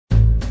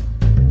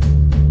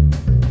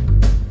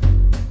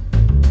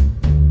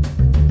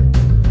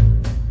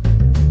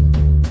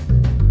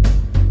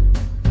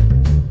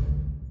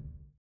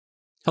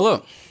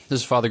Hello,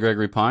 this is Father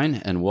Gregory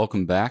Pine, and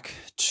welcome back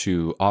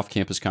to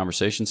Off-Campus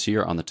Conversations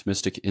here on the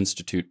Thomistic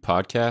Institute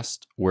podcast,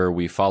 where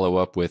we follow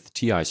up with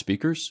TI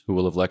speakers who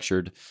will have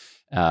lectured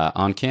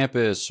on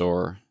campus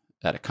or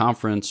at a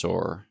conference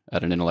or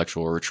at an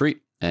intellectual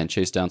retreat and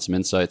chase down some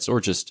insights or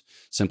just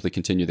simply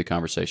continue the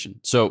conversation.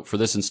 So for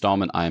this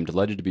installment, I am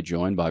delighted to be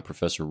joined by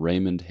Professor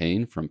Raymond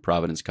Hain from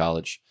Providence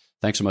College.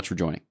 Thanks so much for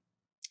joining.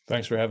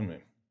 Thanks for having me.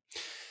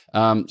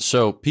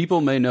 So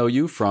people may know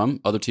you from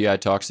other TI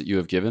talks that you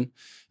have given.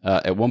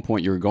 At one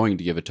point, you were going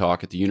to give a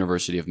talk at the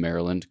University of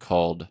Maryland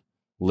called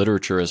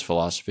Literature as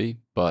Philosophy,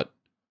 but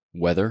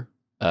weather,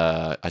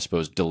 I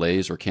suppose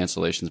delays or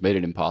cancellations made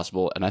it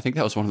impossible. And I think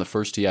that was one of the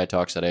first TI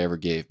talks that I ever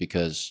gave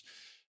because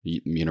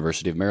the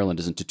University of Maryland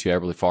isn't too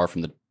terribly far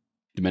from the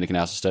Dominican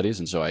House of Studies.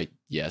 And so I,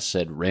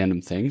 said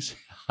random things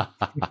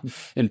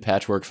in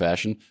patchwork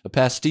fashion, a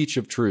pastiche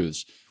of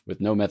truths with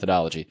no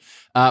methodology.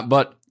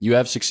 But you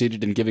have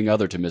succeeded in giving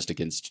other Thomistic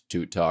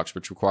Institute talks,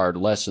 which required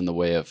less in the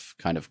way of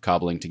kind of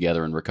cobbling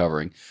together and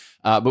recovering.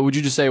 But would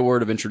you just say a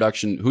word of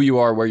introduction, who you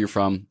are, where you're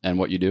from, and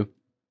what you do?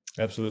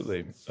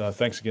 Absolutely.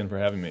 Thanks again for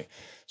having me.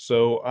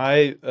 So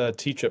I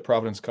teach at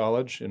Providence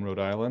College in Rhode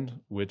Island,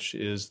 which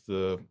is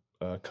the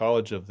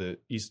college of the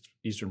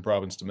Eastern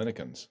Province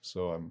Dominicans.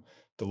 So I'm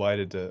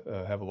delighted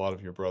to have a lot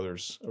of your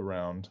brothers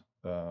around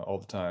all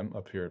the time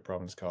up here at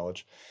Providence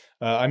College.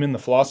 I'm in the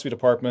philosophy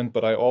department,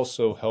 but I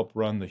also help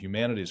run the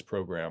humanities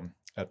program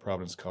at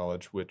Providence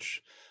College,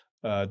 which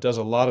does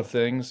a lot of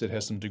things. It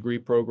has some degree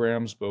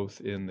programs,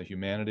 both in the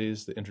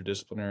humanities, the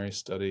interdisciplinary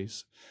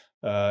studies,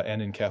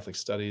 and in Catholic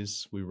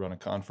studies. We run a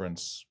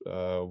conference.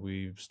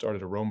 We've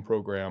started a Rome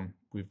program.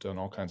 We've done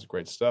all kinds of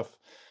great stuff.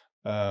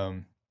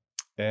 And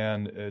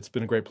it's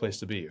been a great place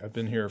to be. I've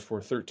been here for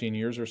 13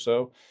 years or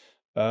so.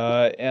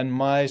 And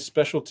my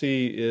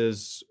specialty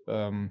is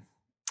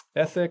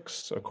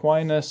ethics,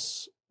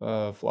 Aquinas,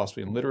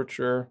 philosophy and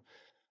literature,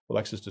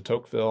 Alexis de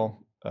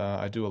Tocqueville.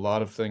 I do a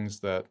lot of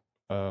things that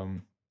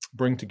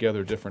bring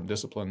together different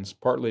disciplines,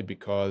 partly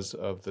because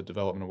of the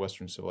Development of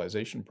Western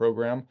Civilization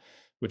program,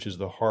 which is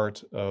the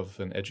heart of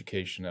an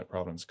education at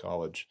Providence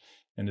College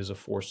and is a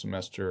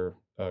 4-semester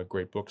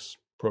great books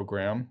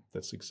program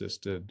that's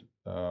existed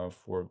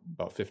for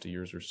about 50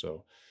 years or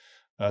so.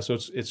 So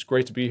it's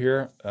great to be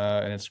here,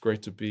 and it's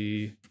great to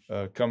be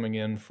coming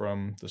in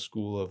from the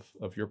school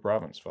of your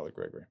province, Father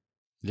Gregory.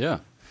 Yeah.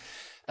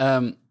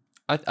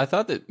 I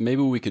thought that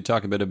maybe we could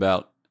talk a bit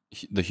about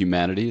the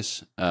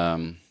humanities.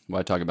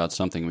 Why talk about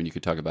something when you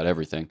could talk about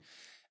everything?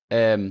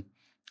 And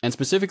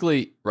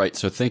specifically, right,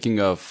 so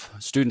thinking of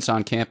students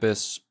on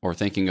campus or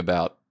thinking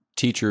about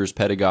teachers,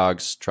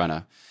 pedagogues, trying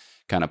to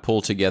kind of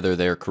pull together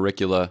their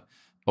curricula,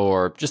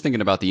 or just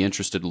thinking about the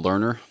interested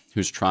learner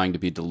who's trying to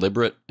be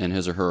deliberate in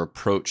his or her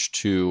approach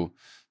to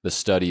the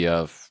study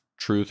of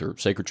truth or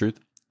sacred truth.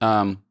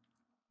 I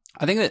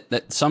think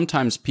that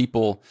sometimes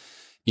people,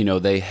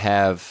 they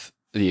have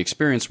the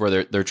experience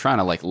where they're trying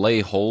to like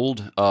lay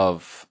hold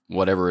of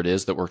whatever it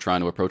is that we're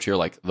trying to approach here,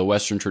 like the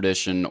Western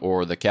tradition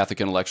or the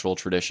Catholic intellectual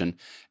tradition,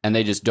 and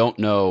they just don't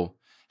know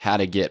how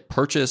to get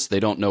purchased. They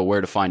don't know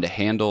where to find a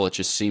handle. It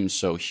just seems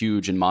so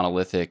huge and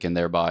monolithic and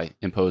thereby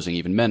imposing,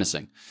 even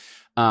menacing.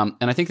 And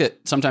I think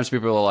that sometimes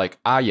people are like,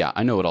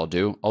 I know what I'll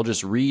do. I'll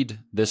just read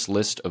this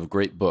list of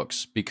great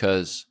books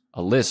because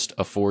a list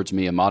affords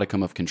me a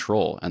modicum of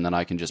control, and then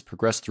I can just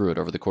progress through it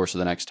over the course of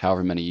the next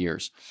however many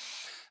years.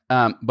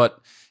 But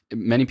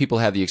many people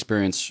have the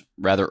experience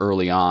rather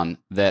early on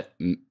that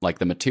like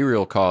the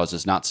material cause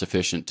is not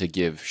sufficient to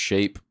give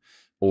shape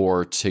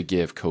or to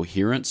give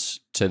coherence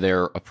to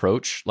their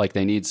approach. Like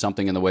they need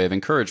something in the way of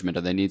encouragement,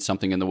 or they need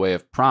something in the way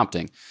of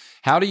prompting.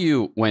 How do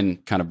you, when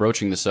kind of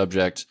broaching the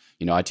subject,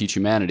 I teach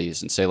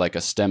humanities, and say like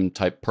a STEM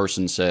type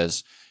person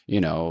says,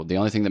 the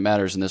only thing that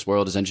matters in this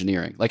world is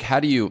engineering. Like, how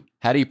do you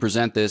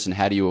present this, and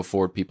how do you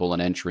afford people an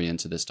entry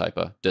into this type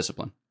of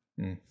discipline?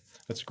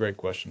 That's a great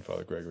question,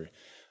 Father Gregory.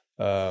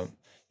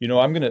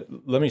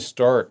 let me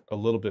start a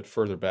little bit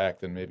further back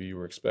than maybe you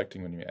were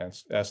expecting when you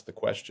asked the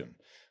question.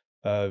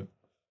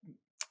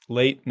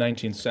 Late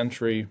 19th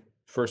century,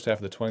 first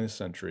half of the 20th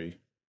century,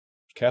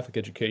 Catholic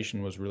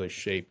education was really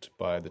shaped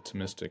by the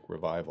Thomistic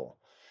revival.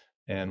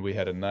 And we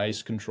had a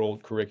nice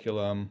controlled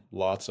curriculum,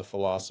 lots of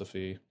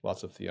philosophy,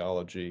 lots of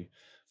theology.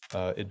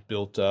 It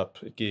built up,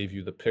 it gave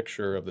you the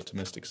picture of the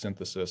Thomistic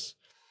synthesis.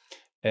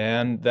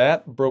 And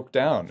that broke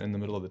down in the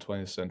middle of the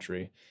 20th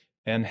century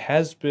and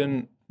has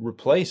been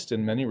replaced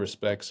in many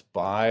respects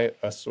by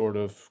a sort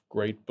of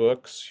great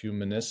books,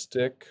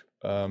 humanistic,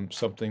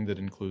 something that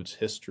includes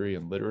history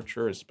and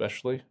literature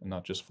especially, and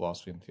not just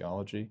philosophy and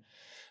theology.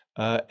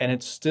 And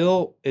it's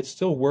still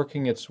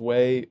working its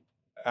way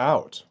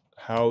out.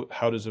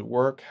 How does it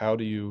work? How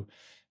do you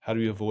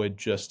avoid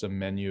just a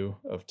menu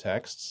of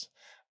texts?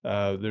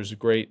 There's a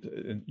great,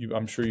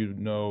 I'm sure you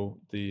know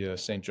the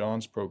St.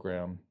 John's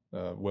program,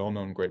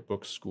 well-known great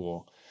book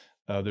school.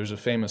 There's a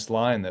famous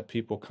line that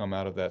people come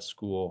out of that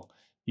school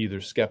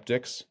either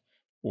skeptics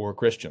or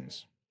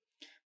Christians,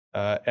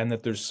 and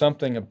that there's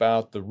something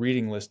about the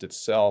reading list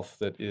itself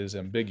that is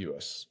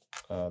ambiguous,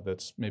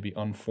 that's maybe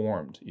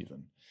unformed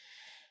even.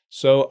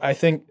 So I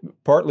think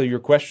partly your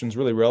question is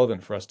really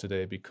relevant for us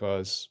today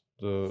because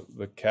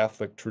the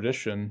Catholic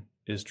tradition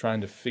is trying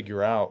to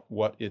figure out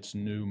what its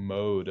new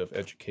mode of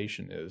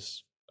education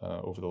is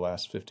over the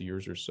last 50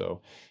 years or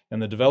so. And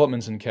the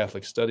developments in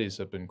Catholic studies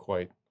have been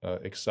quite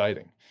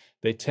exciting.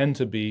 They tend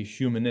to be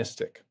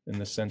humanistic in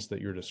the sense that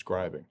you're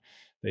describing.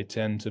 They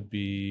tend to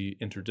be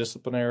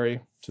interdisciplinary,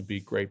 to be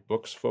great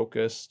books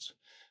focused,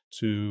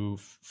 to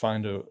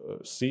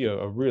see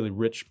a really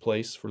rich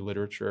place for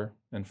literature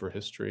and for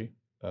history,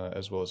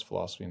 as well as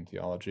philosophy and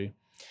theology.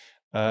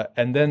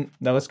 And then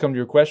now let's come to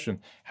your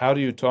question. How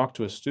do you talk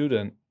to a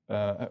student?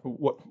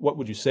 What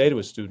would you say to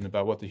a student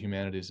about what the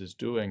humanities is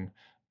doing,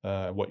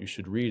 what you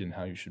should read and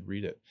how you should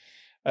read it?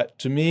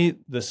 To me,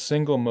 the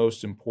single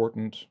most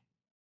important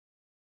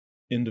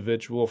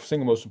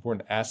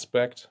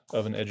aspect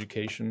of an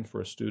education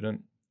for a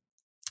student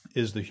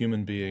is the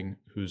human being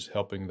who's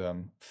helping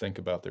them think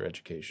about their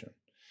education.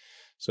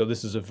 So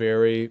this is a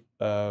very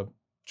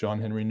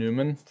John Henry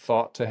Newman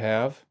thought to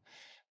have,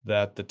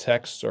 that the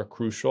texts are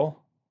crucial,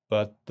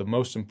 but the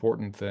most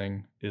important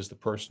thing is the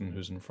person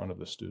who's in front of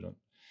the student.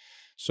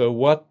 So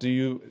what do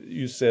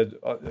you said,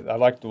 I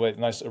like the way,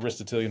 nice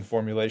Aristotelian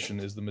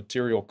formulation, is the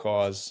material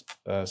cause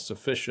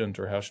sufficient,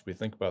 or how should we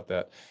think about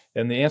that?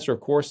 And the answer, of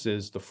course,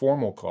 is the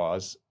formal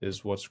cause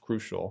is what's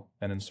crucial,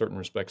 and in certain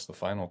respects, the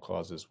final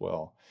cause as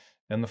well.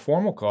 And the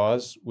formal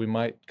cause, we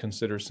might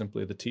consider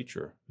simply the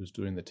teacher who's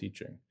doing the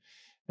teaching.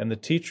 And the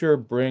teacher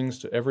brings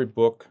to every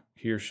book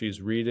he or she's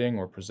reading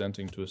or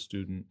presenting to a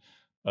student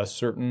a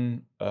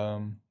certain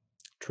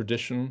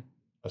tradition,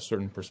 a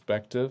certain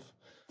perspective,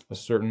 a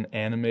certain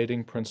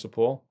animating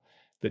principle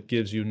that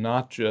gives you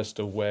not just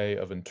a way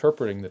of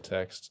interpreting the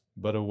text,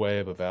 but a way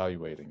of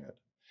evaluating it.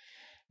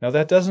 Now,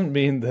 that doesn't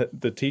mean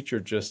that the teacher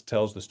just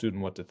tells the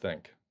student what to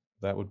think.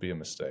 That would be a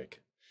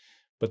mistake.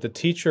 But the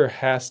teacher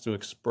has to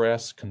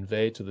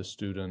convey to the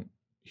student,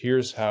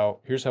 here's how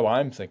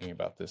I'm thinking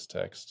about this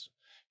text.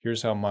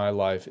 Here's how my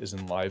life is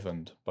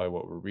enlivened by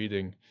what we're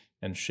reading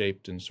and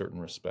shaped in certain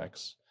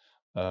respects.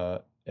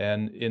 And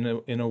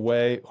in a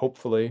way,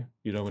 hopefully,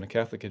 in a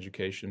Catholic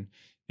education,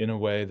 in a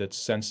way that's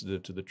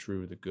sensitive to the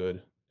true, the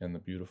good, and the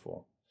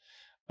beautiful.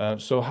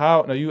 So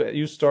how, now you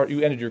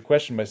ended your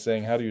question by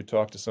saying, how do you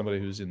talk to somebody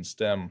who's in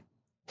STEM,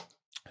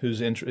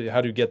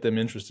 how do you get them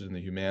interested in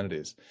the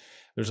humanities?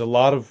 There's a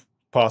lot of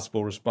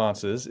possible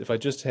responses. If I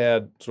just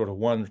had sort of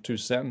one or two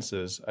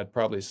sentences, I'd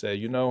probably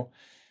say,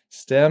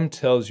 STEM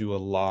tells you a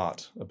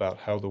lot about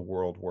how the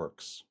world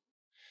works,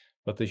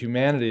 but the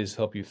humanities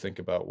help you think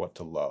about what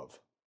to love.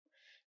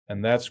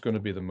 And that's going to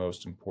be the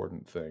most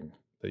important thing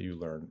that you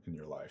learn in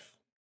your life.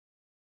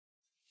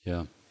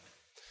 Yeah.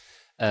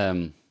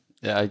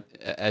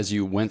 As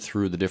you went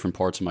through the different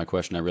parts of my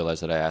question, I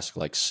realized that I asked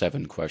like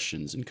 7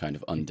 questions in kind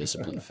of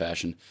undisciplined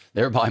fashion,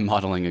 thereby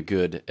modeling a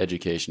good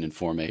education and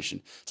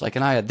formation. It's like,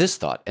 and I had this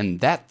thought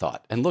and that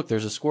thought, and look,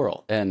 there's a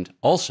squirrel. And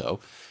also,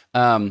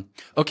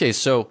 okay,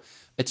 so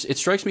it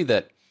strikes me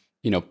that,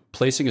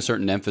 placing a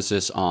certain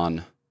emphasis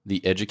on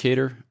the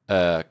educator,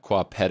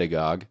 qua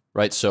pedagogue,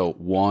 right? So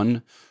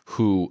one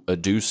who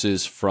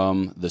adduces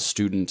from the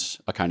student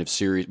a kind of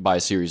by a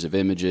series of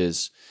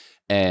images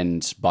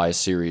and by a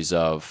series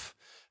of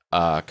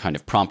kind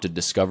of prompted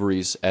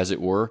discoveries, as it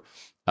were,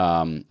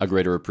 a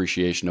greater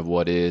appreciation of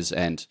what is,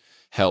 and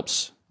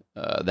helps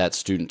that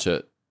student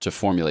to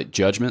formulate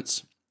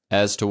judgments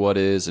as to what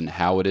is and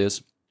how it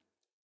is.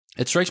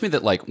 It strikes me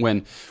that like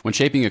when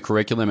shaping a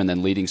curriculum and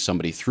then leading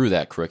somebody through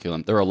that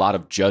curriculum, there are a lot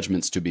of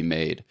judgments to be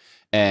made.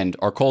 And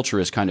our culture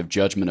is kind of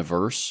judgment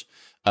averse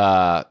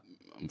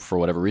for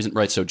whatever reason,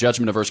 right? So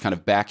judgment averse, kind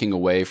of backing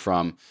away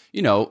from,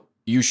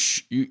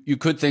 you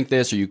could think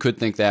this or you could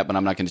think that, but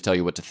I'm not going to tell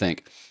you what to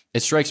think.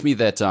 It strikes me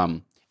that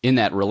in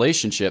that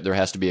relationship, there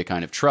has to be a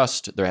kind of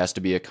trust. There has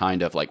to be a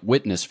kind of like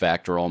witness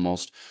factor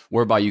almost,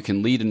 whereby you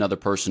can lead another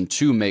person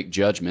to make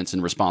judgments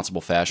in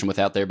responsible fashion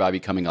without thereby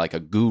becoming like a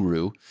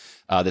guru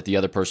that the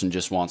other person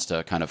just wants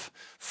to kind of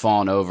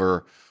fawn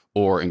over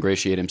or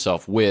ingratiate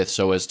himself with,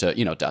 so as to,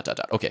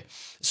 Okay.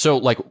 So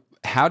like,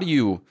 how do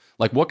you,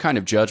 like, what kind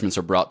of judgments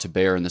are brought to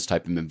bear in this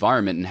type of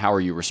environment, and how are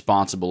you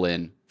responsible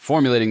in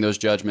formulating those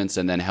judgments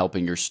and then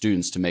helping your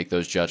students to make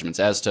those judgments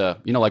as to,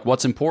 like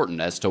what's important,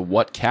 as to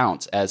what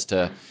counts, as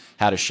to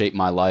how to shape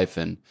my life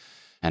and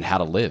how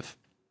to live?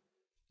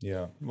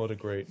 Yeah,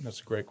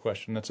 that's a great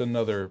question. That's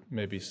another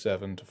maybe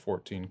 7 to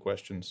 14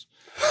 questions.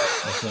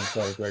 I think,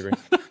 sorry, Gregory.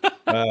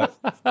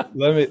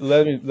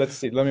 Let's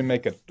see. Let me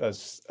make a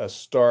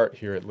start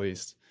here at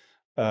least.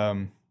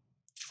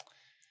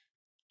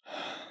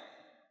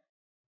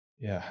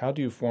 Yeah, how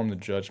do you form the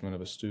judgment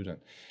of a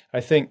student? I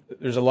think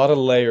there's a lot of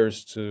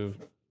layers to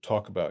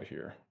talk about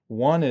here.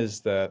 One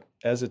is that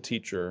as a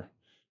teacher,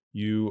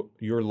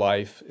 your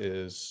life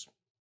is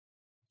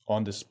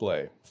on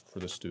display for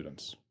the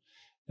students.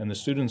 And the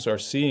students are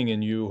seeing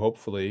in you,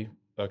 hopefully,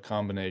 a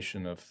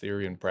combination of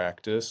theory and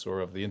practice, or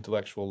of the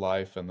intellectual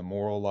life and the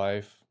moral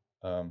life.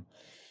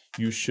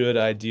 You should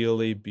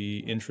ideally be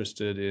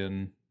interested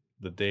in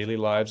the daily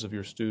lives of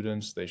your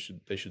students. They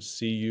should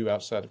see you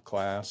outside of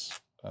class.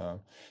 Uh,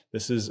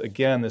 this is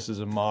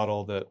a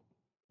model that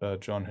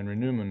St. John Henry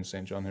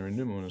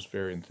Newman was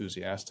very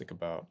enthusiastic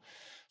about.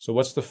 So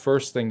what's the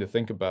first thing to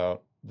think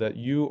about? That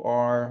you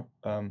are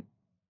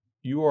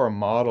a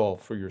model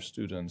for your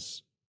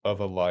students of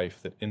a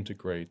life that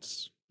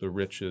integrates the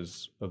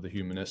riches of the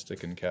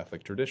humanistic and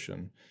Catholic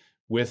tradition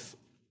with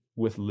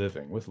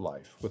living, with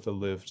life, with a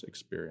lived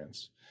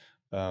experience.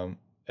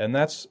 And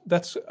that's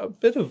a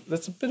bit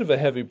of a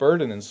heavy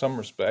burden in some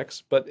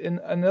respects, but in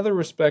other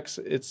respects,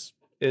 it's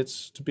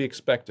to be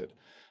expected.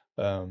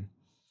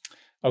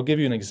 I'll give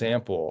you an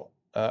example.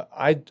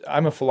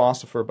 I'm a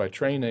philosopher by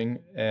training,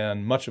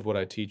 and much of what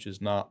I teach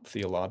is not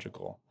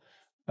theological.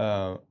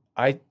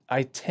 I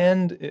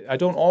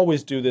don't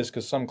always do this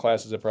because some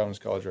classes at Providence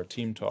College are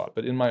team taught,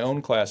 but in my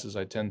own classes,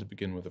 I tend to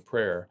begin with a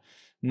prayer,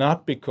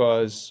 not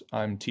because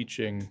I'm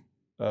teaching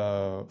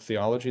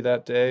theology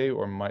that day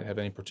or might have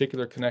any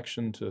particular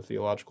connection to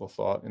theological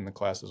thought in the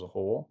class as a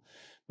whole,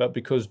 but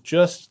because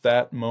just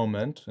that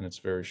moment, and it's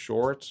very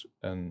short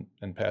and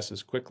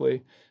passes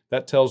quickly,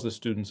 that tells the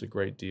students a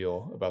great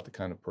deal about the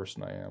kind of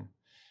person I am.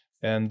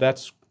 And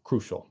that's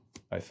crucial,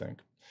 I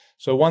think.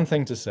 So one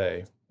thing to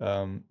say,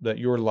 that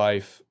your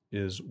life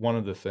is one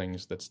of the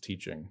things that's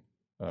teaching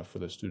for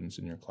the students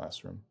in your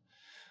classroom.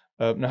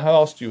 Now, how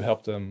else do you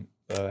help them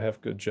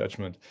have good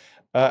judgment?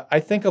 I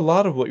think a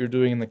lot of what you're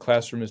doing in the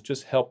classroom is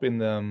just helping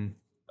them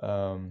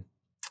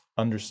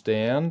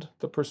understand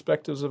the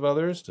perspectives of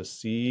others, to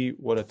see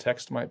what a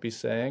text might be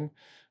saying,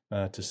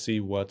 to see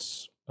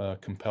what's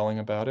compelling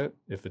about it.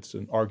 If it's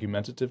an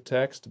argumentative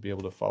text, to be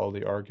able to follow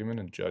the argument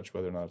and judge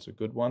whether or not it's a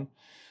good one.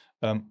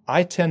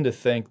 I tend to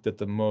think that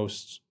the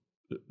most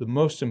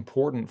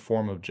important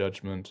form of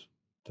judgment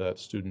that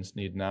students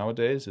need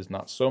nowadays is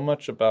not so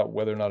much about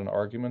whether or not an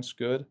argument's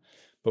good,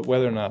 but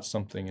whether or not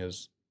something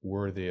is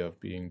worthy of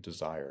being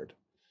desired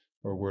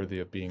or worthy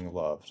of being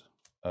loved.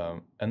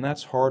 And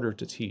that's harder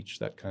to teach,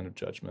 that kind of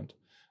judgment.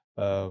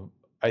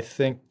 I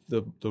think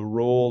the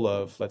role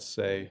of, let's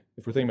say,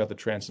 if we're thinking about the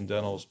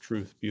transcendentals,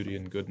 truth, beauty,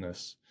 and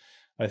goodness,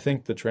 I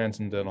think the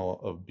transcendental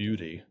of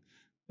beauty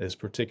is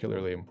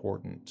particularly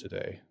important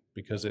today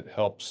because it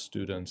helps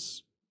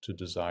students to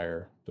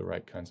desire the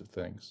right kinds of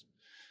things.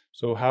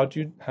 So how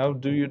do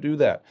you do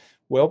that?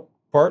 Well,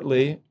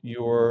 partly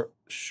you're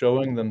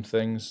showing them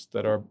things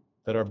that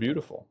are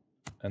beautiful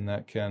and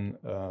that can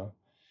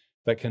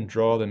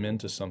draw them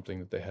into something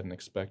that they hadn't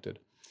expected.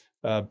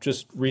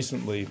 Just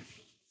recently,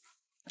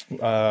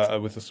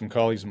 with some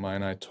colleagues of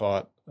mine, I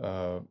taught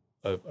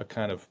a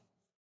kind of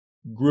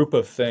group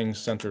of things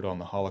centered on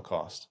the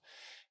Holocaust.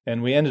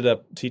 And we ended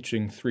up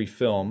teaching 3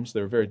 films.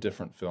 They were very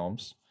different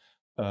films.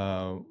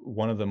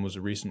 One of them was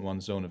a recent one,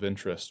 Zone of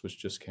Interest, which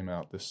just came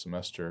out this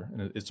semester.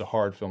 And it's a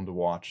hard film to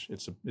watch.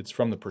 It's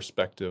from the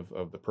perspective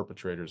of the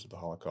perpetrators of the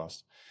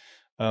Holocaust.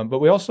 But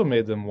we also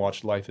made them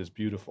watch Life is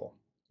Beautiful,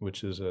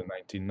 which is a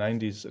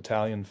 1990s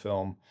Italian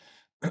film.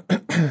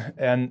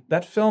 And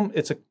that film,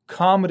 it's a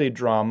comedy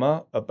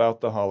drama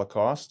about the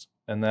Holocaust,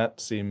 and that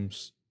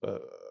seems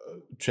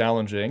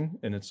challenging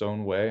in its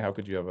own way. How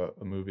could you have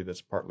a movie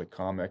that's partly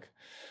comic?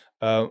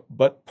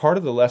 But part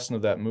of the lesson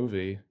of that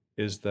movie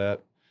is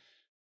that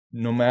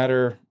no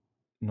matter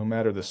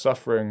the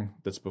suffering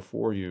that's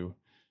before you,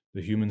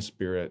 the human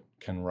spirit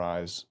can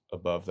rise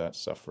above that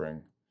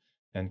suffering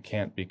and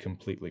can't be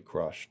completely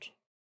crushed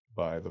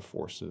by the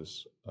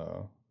forces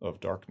of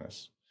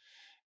darkness.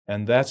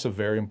 And that's a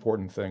very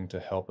important thing to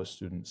help a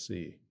student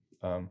see.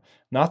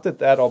 Not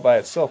that all by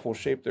itself will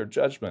shape their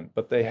judgment,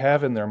 but they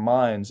have in their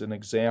minds an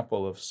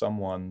example of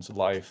someone's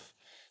life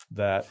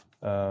that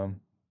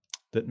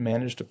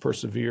managed to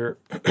persevere,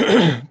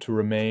 to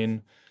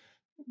remain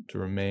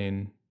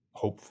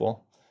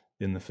hopeful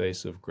in the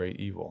face of great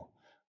evil.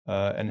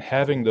 And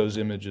having those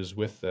images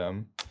with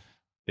them,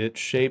 it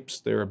shapes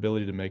their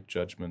ability to make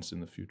judgments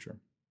in the future.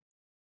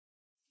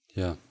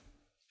 Yeah.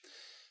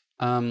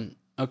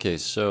 Okay,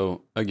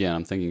 so again,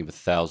 I'm thinking of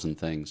 1,000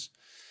 things.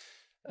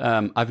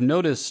 I've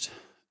noticed,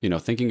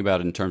 thinking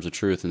about it in terms of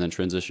truth and then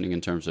transitioning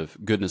in terms of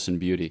goodness and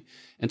beauty.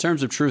 In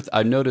terms of truth,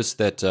 I noticed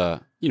that,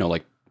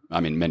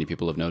 many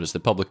people have noticed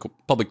that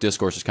public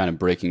discourse is kind of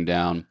breaking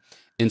down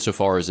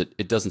insofar as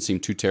it doesn't seem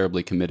too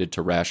terribly committed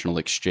to rational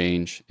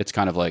exchange. It's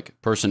kind of like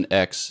person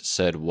X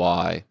said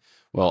Y.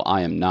 Well,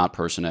 I am not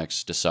person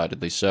X,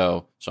 decidedly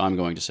so I'm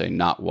going to say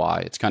not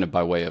Y. It's kind of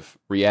by way of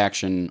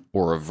reaction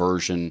or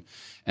aversion.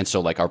 And so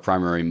like our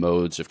primary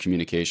modes of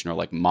communication are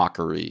like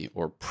mockery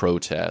or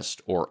protest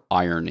or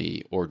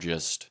irony or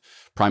just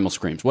primal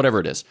screams, whatever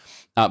it is.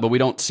 But we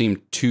don't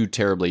seem too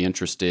terribly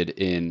interested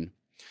in,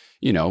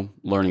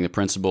 learning the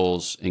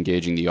principles,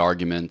 engaging the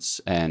arguments,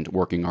 and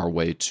working our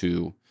way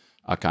to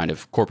a kind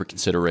of corporate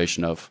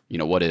consideration of,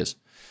 what is.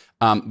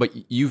 But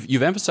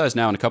you've emphasized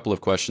now in a couple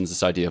of questions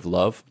this idea of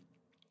love,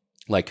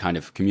 like kind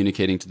of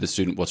communicating to the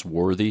student what's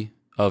worthy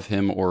of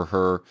him or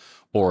her,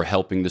 or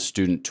helping the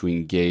student to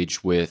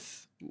engage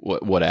with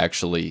what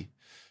actually,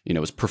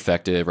 is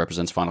perfective,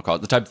 represents final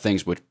cause, the type of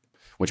things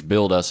which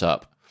build us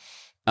up.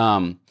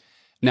 Now,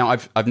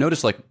 I've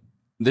noticed like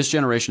this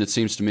generation, it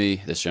seems to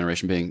me, this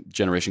generation being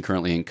generation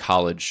currently in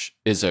college,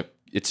 is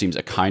it seems,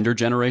 a kinder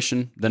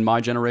generation than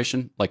my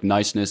generation. Like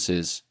niceness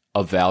is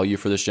a value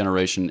for this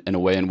generation in a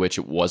way in which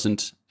it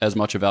wasn't as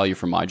much a value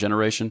for my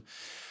generation.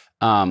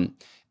 And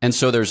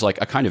so there's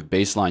like a kind of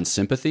baseline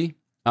sympathy,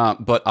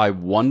 but I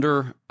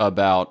wonder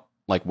about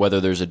like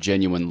whether there's a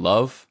genuine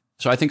love.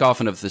 So I think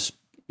often of this,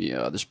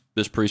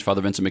 this priest,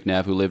 Father Vincent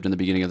McNabb, who lived in the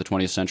beginning of the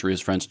 20th century,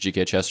 his friend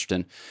G.K.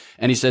 Chesterton,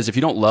 and he says, if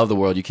you don't love the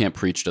world, you can't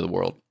preach to the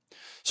world.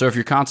 So if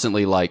you're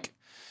constantly like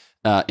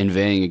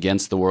inveighing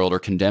against the world or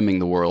condemning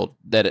the world,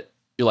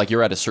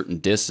 you're at a certain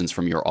distance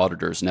from your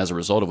auditors, and as a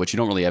result of which you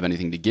don't really have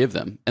anything to give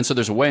them. And so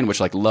there's a way in which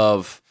like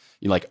love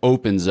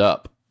opens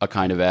up a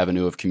kind of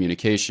avenue of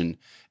communication.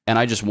 And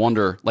I just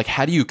wonder, like,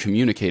 how do you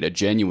communicate a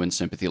genuine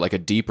sympathy, like a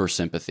deeper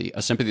sympathy,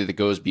 a sympathy that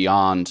goes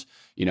beyond,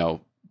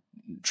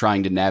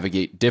 trying to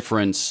navigate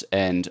difference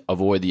and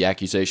avoid the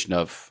accusation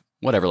of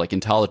whatever, like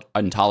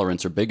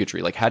intolerance or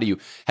bigotry? Like, how do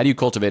you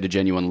cultivate a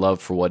genuine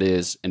love for what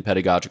is in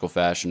pedagogical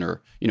fashion,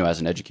 or,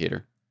 as an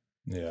educator?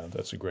 Yeah,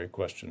 that's a great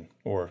question,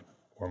 or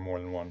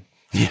more than one.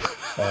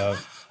 Yeah.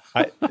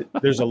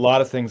 There's a lot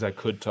of things I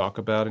could talk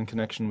about in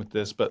connection with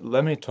this, but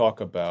let me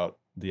talk about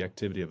the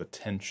activity of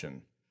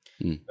attention.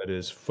 That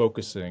is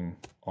focusing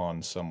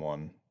on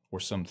someone or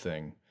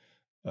something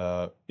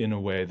in a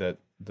way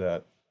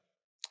that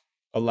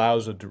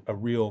allows a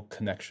real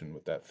connection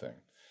with that thing.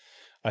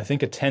 I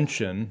think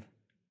attention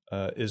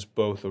is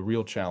both a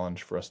real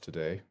challenge for us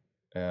today,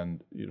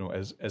 and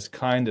as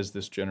kind as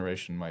this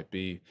generation might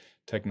be,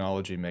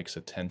 technology makes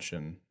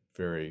attention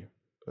very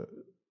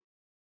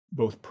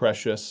both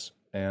precious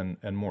and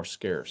more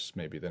scarce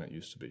maybe than it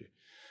used to be.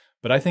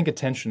 But I think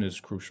attention is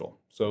crucial.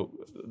 So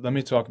let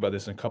me talk about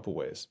this in a couple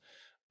ways.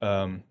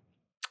 The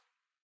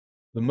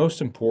most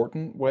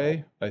important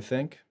way, I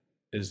think,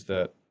 is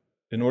that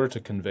in order to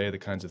convey the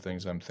kinds of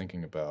things I'm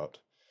thinking about,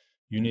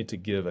 you need to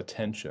give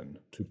attention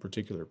to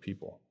particular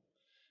people.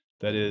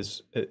 That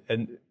is,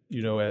 and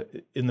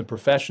in the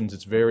professions,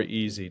 it's very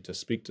easy to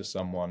speak to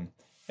someone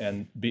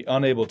and be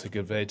unable to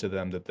convey to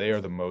them that they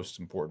are the most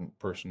important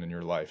person in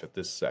your life at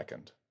this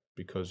second,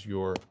 because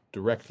you're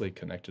directly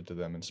connected to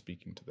them and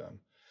speaking to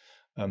them.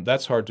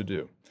 That's hard to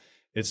do.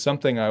 It's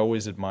something I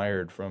always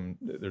admired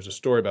there's a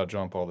story about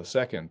John Paul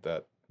II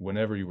that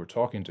whenever you were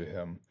talking to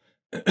him,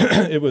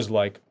 it was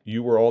like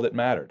you were all that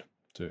mattered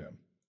to him.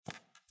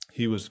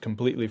 He was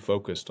completely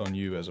focused on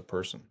you as a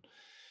person.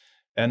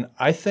 And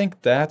I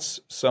think that's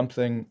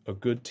something a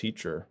good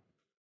teacher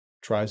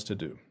tries to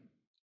do.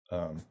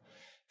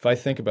 If I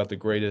think about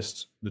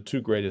the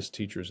two greatest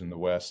teachers in the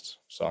West,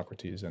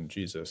 Socrates and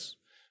Jesus,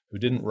 who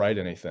didn't write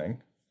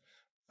anything,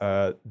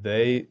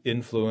 they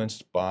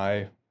influenced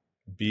by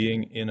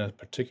being in a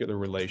particular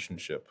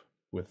relationship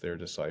with their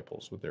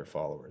disciples, with their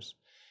followers.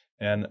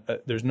 And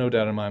there's no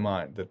doubt in my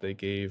mind that they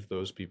gave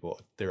those people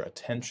their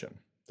attention,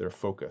 their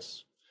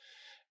focus.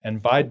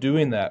 And by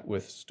doing that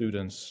with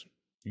students,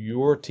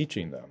 you're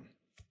teaching them,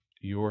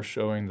 you're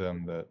showing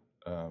them that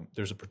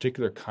there's a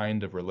particular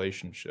kind of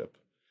relationship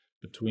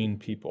between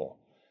people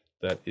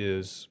that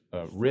is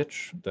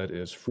rich, that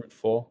is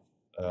fruitful,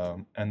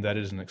 and that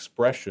is an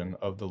expression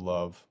of the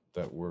love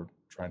that we're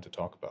trying to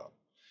talk about.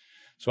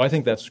 So I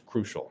think that's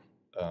crucial,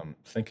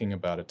 thinking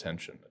about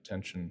attention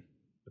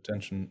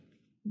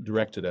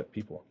directed at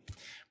people.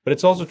 But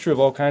it's also true of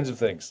all kinds of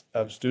things.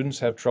 Students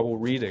have trouble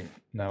reading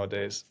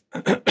nowadays,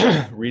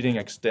 reading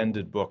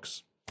extended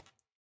books.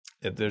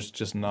 There's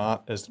just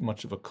not as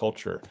much of a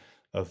culture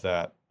of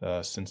that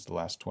since the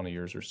last 20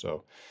 years or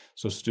so.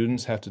 So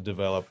students have to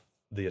develop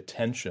the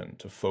attention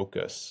to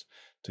focus,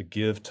 to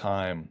give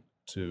time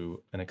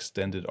to an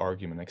extended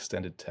argument,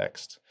 extended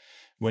text.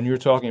 When you're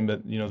talking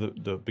about,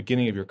 the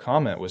beginning of your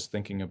comment was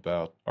thinking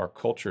about our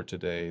culture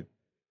today,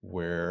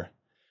 where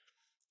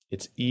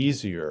it's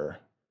easier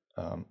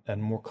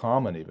and more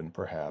common even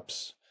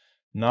perhaps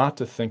not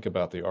to think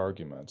about the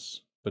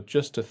arguments, but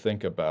just to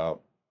think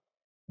about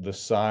the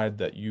side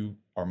that you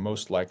are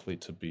most likely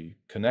to be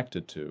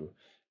connected to,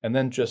 and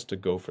then just to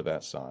go for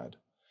that side.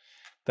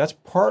 That's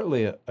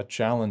partly a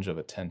challenge of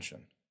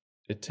attention.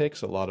 It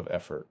takes a lot of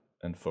effort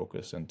and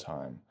focus and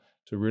time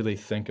to really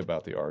think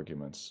about the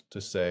arguments,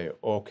 to say,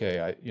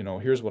 okay,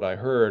 here's what I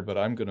heard, but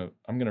I'm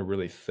gonna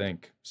really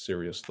think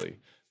seriously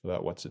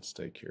about what's at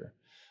stake here.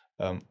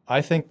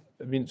 I think,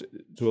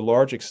 to a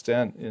large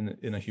extent,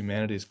 in a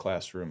humanities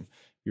classroom,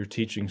 you're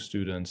teaching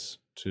students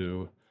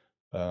to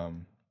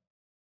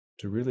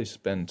really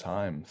spend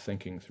time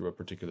thinking through a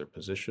particular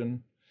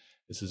position.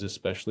 This is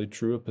especially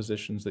true of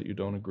positions that you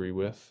don't agree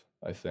with,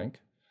 I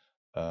think,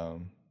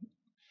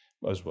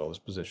 as well as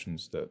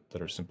positions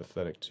that are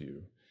sympathetic to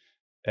you,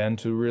 and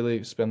to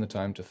really spend the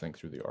time to think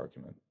through the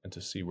argument and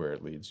to see where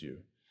it leads you.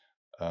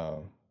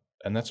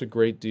 And that's a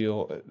great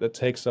deal. That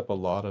takes up a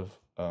lot of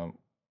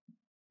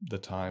the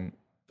time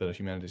that a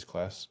humanities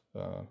class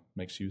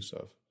makes use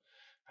of.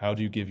 How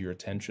do you give your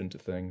attention to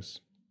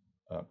things?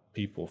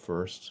 People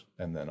first,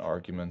 and then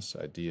arguments,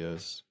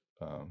 ideas,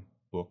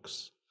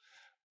 books,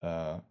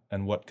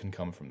 and what can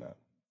come from that.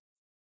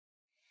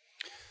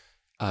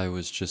 I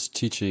was just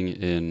teaching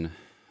in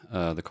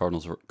the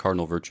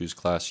Cardinal Virtues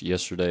class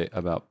yesterday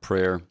about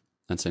prayer,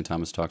 And St.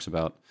 Thomas talks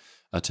about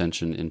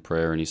attention in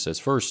prayer, and he says,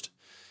 first,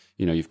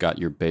 you've got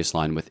your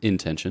baseline with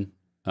intention.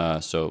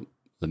 So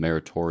the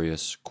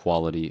meritorious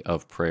quality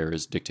of prayer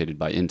is dictated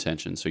by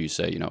intention. So you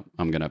say,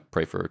 I'm going to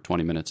pray for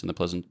 20 minutes in the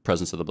pleasant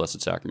presence of the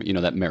Blessed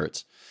Sacrament. That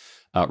merits,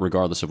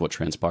 regardless of what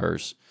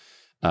transpires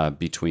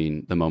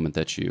between the moment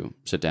that you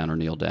sit down or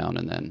kneel down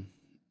and then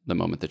the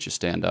moment that you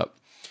stand up.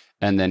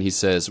 And then he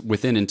says,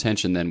 within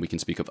intention, then we can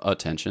speak of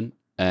attention.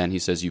 And he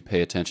says you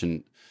pay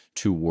attention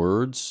to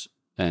words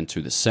and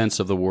to the sense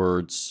of the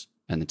words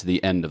and to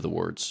the end of the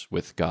words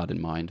with God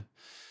in mind.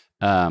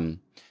 And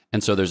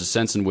so there's a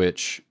sense in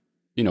which,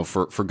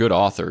 for good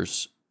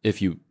authors,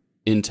 if you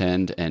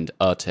intend and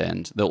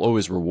attend, they'll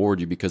always reward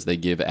you because they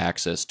give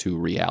access to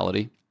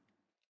reality.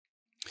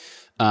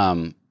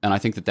 And I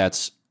think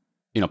that's,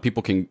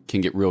 people can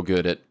get real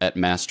good at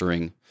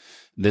mastering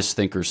this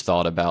thinker's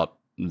thought about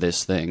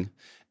this thing.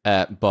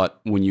 But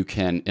when you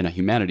can, in a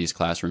humanities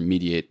classroom,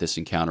 mediate this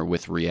encounter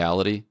with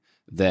reality,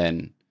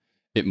 then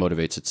it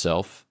motivates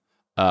itself.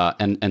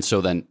 And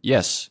so then,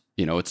 yes,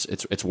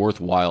 it's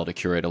worthwhile to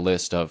curate a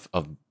list of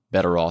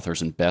better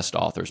authors and best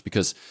authors,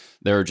 because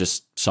there are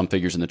just some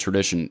figures in the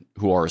tradition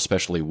who are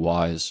especially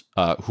wise,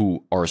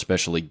 who are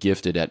especially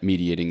gifted at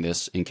mediating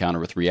this encounter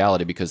with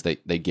reality, because they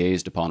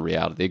gazed upon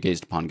reality. They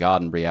gazed upon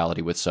God and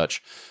reality with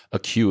such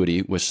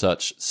acuity, with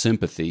such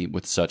sympathy,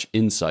 with such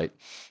insight,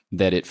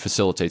 that it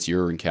facilitates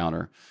your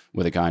encounter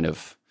with a kind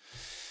of,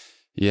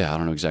 I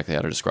don't know exactly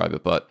how to describe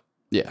it, but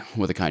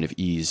with a kind of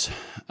ease.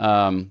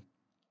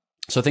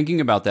 So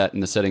thinking about that in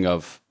the setting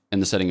of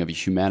a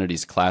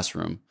humanities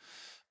classroom,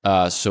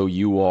 so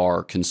you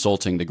are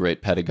consulting the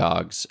great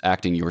pedagogues,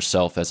 acting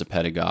yourself as a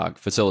pedagogue,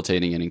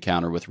 facilitating an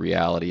encounter with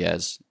reality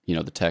as,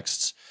 the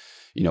texts,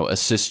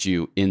 assist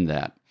you in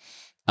that.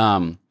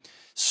 And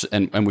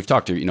we've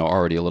talked to,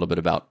 already a little bit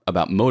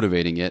about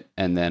motivating it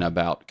and then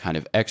about kind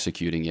of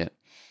executing it.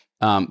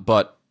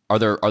 But are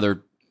there,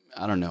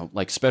 I don't know,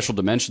 like special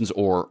dimensions,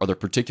 or are there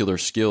particular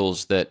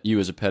skills that you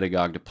as a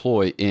pedagogue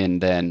deploy in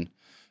then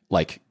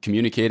like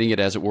communicating it,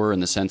 as it were,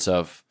 in the sense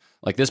of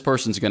like, this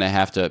person's going to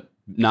have to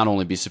not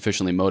only be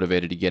sufficiently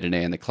motivated to get an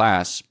A in the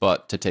class,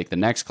 but to take the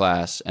next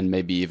class and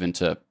maybe even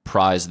to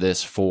prize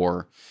this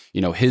for,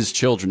 his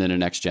children in the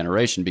next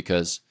generation,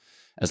 because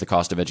as the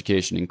cost of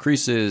education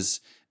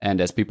increases and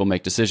as people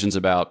make decisions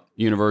about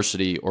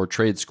university or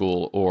trade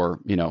school or,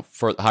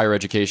 for higher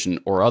education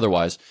or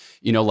otherwise,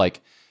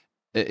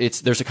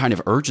 there's a kind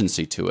of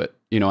urgency to it,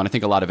 and I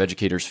think a lot of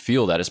educators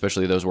feel that,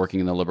 especially those working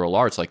in the liberal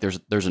arts. Like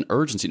there's an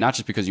urgency, not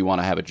just because you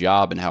want to have a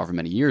job in however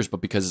many years,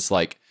 but because it's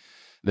like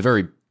the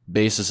very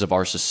basis of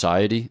our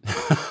society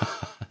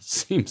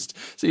seems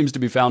to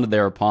be founded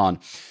thereupon.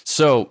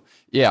 So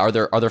are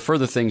there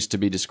further things to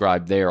be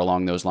described there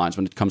along those lines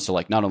when it comes to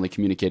like not only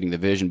communicating the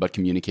vision, but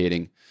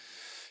communicating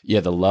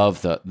the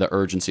love, the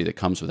urgency that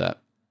comes with that?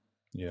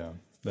 Yeah,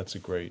 that's a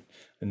great.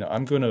 And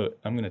I'm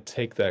gonna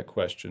take that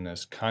question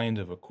as kind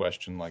of a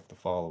question like the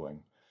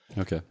following.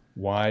 Okay.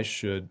 Why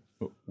should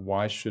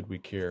we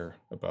care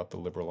about the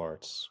liberal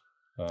arts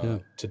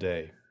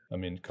today? I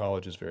mean,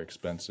 college is very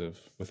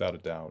expensive, without a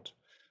doubt.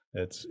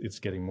 It's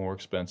getting more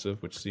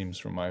expensive, which seems,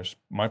 from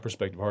my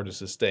perspective, hard to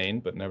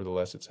sustain, but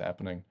nevertheless, it's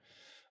happening.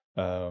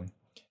 And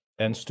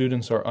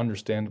students are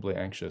understandably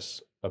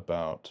anxious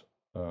about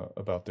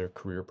their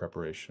career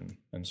preparation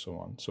and so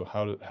on. So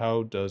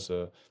how does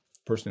a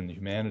person in the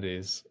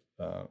humanities,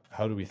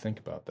 how do we think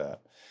about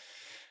that?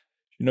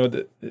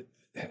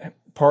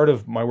 Part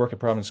of my work at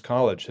Providence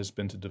College has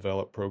been to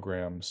develop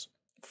programs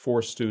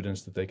for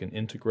students that they can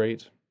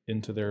integrate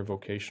into their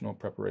vocational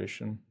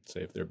preparation,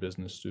 say if they're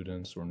business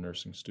students or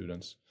nursing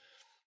students.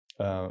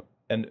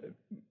 And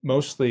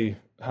mostly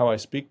how I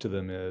speak to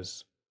them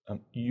is,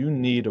 you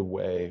need a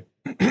way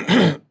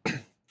to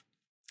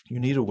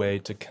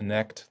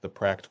connect the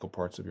practical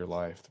parts of your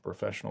life, the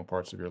professional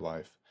parts of your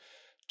life,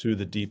 to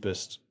the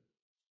deepest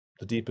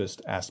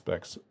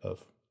aspects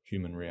of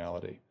human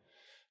reality.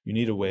 You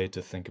need a way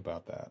to think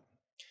about that.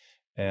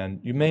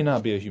 And you may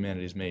not be a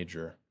humanities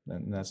major,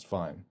 and that's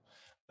fine.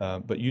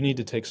 But you need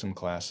to take some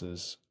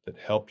classes that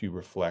help you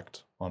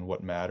reflect on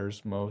what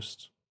matters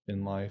most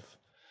in life,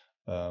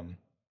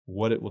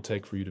 what it will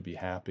take for you to be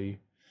happy,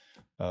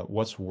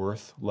 what's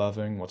worth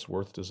loving, what's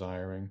worth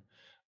desiring,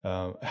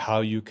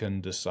 how you can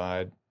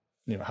decide,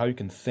 how you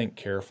can think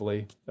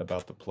carefully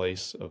about the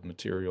place of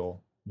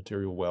material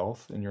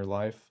wealth in your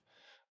life.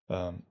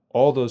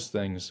 All those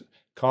things.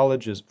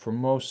 College is, for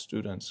most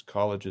students,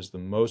 college is the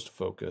most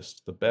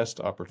focused, the best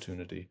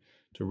opportunity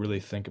to really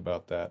think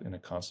about that in a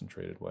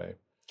concentrated way.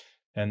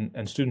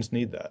 And students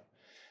need that.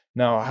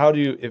 Now, how do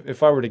you,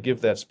 if I were to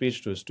give that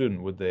speech to a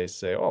student, would they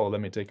say, "Oh,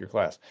 let me take your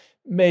class"?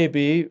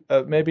 Maybe,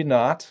 maybe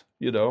not.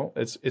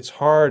 It's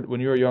hard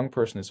when you're a young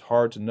person. It's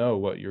hard to know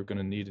what you're going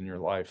to need in your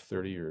life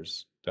 30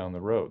 years down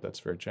the road. That's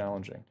very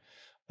challenging.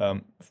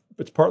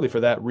 It's partly for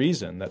that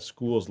reason that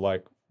schools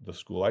like the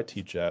school I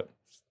teach at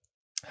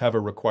have a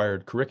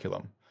required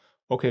curriculum.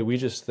 Okay, we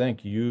just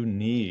think you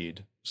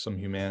need some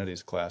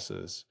humanities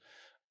classes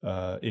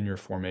in your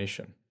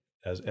formation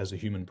as a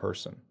human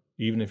person.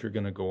 even if you're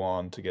going to go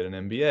on to get an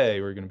MBA, or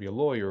you're going to be a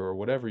lawyer, or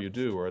whatever you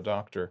do, or a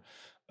doctor,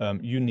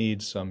 you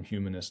need some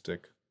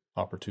humanistic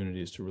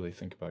opportunities to really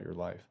think about your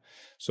life.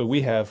 So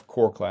we have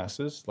core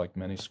classes, like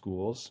many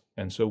schools,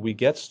 and so we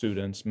get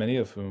students, many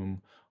of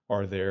whom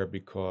are there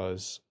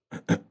because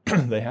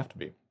they have to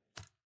be.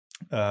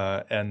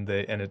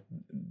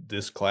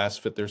 This class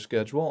fit their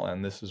schedule,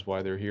 and this is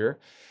why they're here.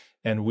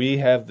 And we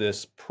have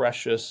this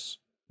precious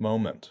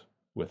moment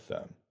with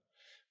them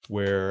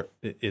where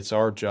it's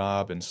our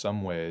job in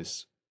some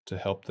ways to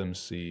help them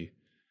see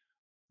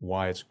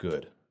why it's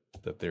good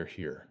that they're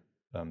here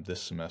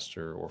this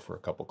semester, or for a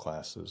couple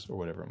classes, or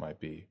whatever it might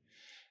be.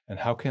 And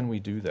how can we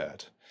do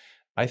that?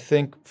 I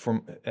think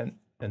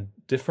and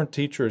different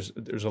teachers,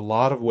 there's a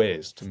lot of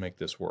ways to make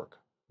this work.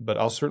 But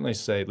I'll certainly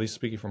say, at least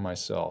speaking for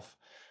myself,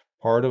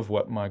 part of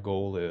what my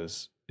goal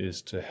is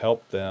to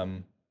help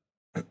them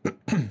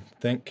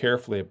think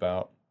carefully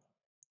about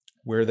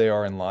where they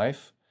are in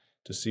life,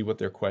 to see what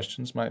their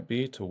questions might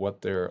be, to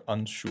what they're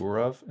unsure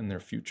of in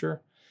their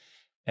future,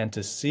 and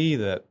to see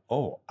that,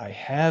 oh, I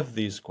have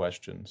these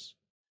questions,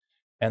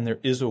 and there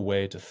is a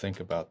way to think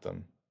about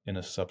them in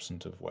a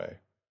substantive way.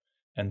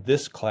 And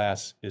this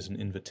class is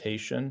an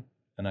invitation,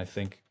 and I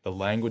think the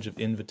language of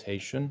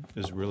invitation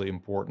is really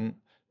important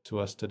to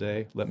us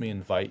today. Let me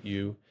invite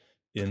you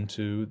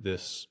into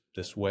this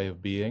way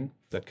of being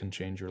that can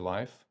change your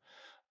life.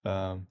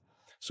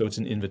 So it's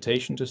an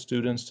invitation to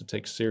students to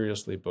take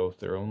seriously both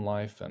their own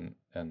life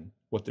and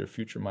what their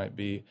future might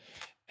be,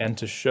 and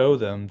to show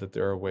them that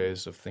there are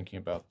ways of thinking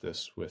about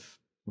this with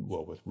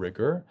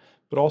rigor,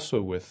 but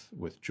also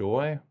with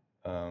joy,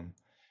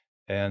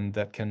 and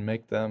that can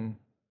make them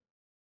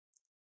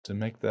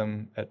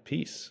at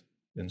peace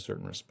in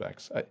certain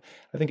respects.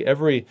 I think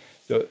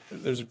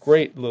there's a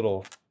great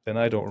little, and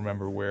I don't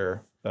remember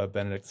where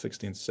Benedict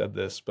XVI said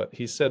this, but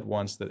he said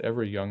once that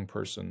every young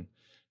person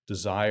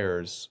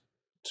desires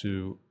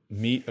to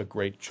meet a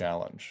great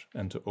challenge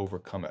and to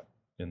overcome it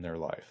in their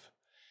life.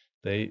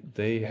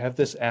 They have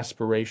this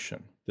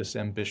aspiration, this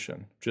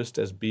ambition, just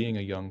as being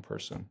a young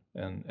person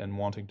and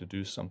wanting to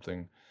do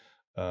something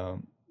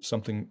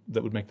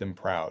that would make them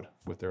proud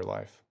with their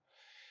life.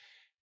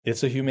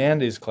 It's a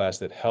humanities class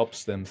that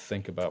helps them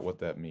think about what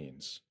that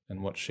means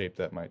and what shape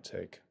that might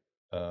take,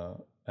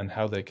 and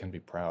how they can be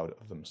proud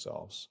of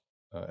themselves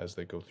as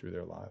they go through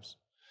their lives.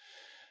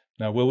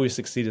 Now, will we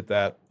succeed at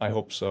that? I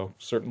hope so.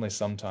 Certainly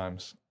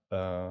sometimes.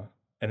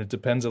 And it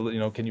depends,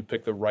 can you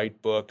pick the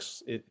right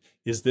books?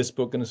 Is this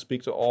book going to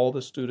speak to all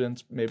the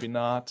students? Maybe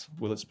not.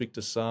 Will it speak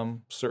to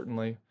some?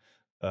 Certainly.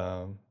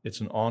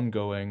 It's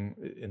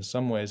in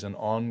some ways, an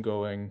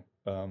ongoing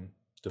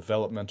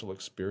developmental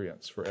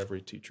experience for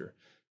every teacher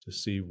to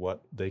see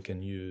what they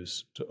can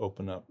use to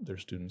open up their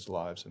students'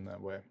 lives in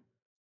that way.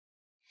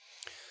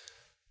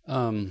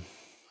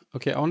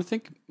 Okay, I want to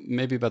think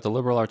maybe about the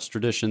liberal arts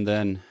tradition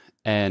then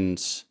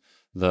and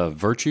the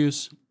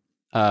virtues,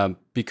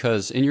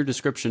 because in your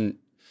description,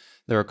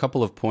 there are a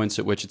couple of points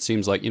at which it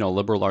seems like,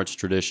 liberal arts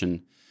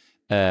tradition,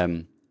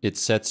 it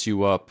sets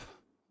you up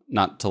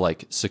not to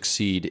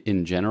succeed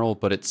in general,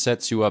 but it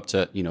sets you up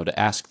to, to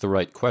ask the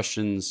right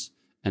questions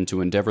and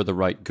to endeavor the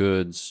right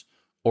goods,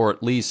 or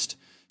at least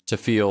to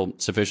feel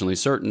sufficiently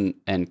certain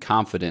and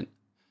confident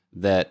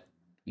that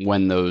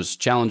when those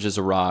challenges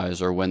arise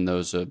or when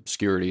those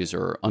obscurities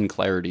or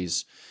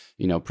unclarities,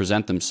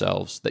 present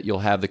themselves, that you'll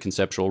have the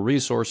conceptual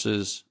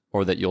resources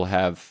or that you'll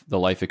have the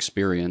life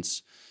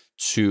experience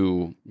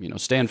to,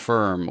 stand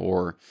firm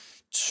or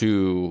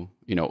to,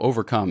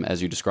 overcome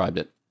as you described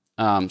it.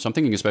 So I'm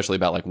thinking especially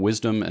about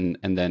wisdom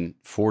and then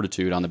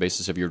fortitude on the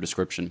basis of your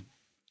description.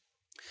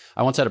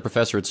 I once had a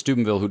professor at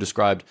Steubenville who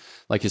described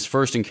his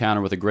first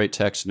encounter with a great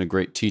text and a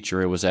great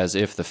teacher. It was as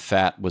if the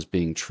fat was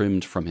being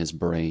trimmed from his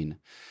brain,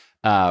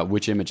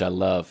 which image I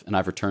love and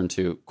I've returned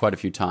to quite a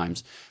few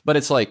times. But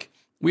it's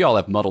we all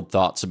have muddled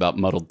thoughts about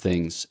muddled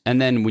things.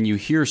 And then when you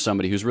hear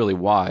somebody who's really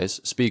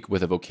wise speak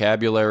with a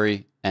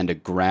vocabulary and a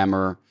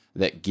grammar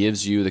that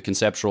gives you the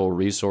conceptual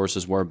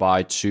resources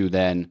whereby to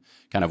then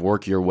kind of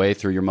work your way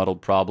through your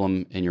muddled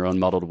problem in your own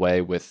muddled way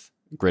with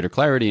greater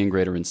clarity and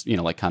greater,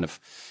 kind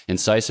of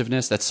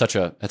incisiveness. That's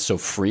so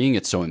freeing.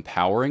 It's so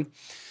empowering.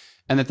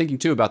 And then thinking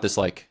too about this,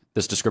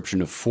 this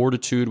description of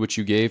fortitude, which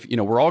you gave,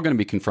 we're all going to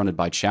be confronted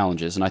by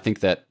challenges. And I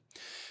think that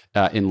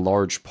in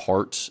large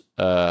part,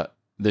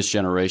 this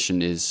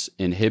generation is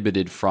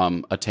inhibited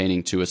from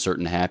attaining to a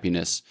certain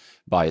happiness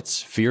by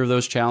its fear of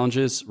those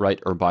challenges, right?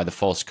 Or by the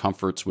false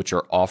comforts which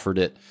are offered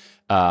it,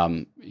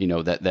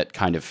 that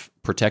kind of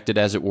protect it,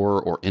 as it were,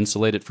 or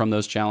insulate it from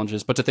those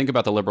challenges. But to think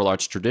about the liberal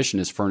arts tradition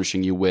as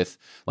furnishing you with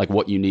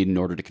what you need in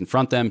order to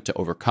confront them, to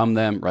overcome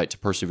them, right? To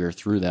persevere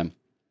through them.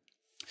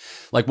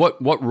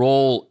 What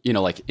role,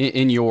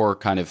 in your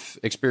kind of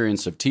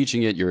experience of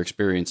teaching it, your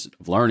experience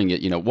of learning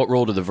it, what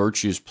role do the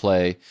virtues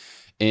play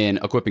in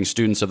equipping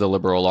students of the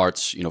liberal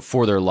arts,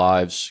 for their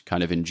lives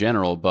kind of in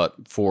general,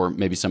 but for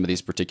maybe some of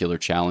these particular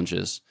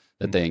challenges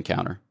that they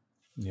encounter?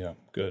 Yeah,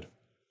 good.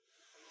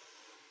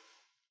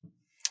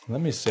 Let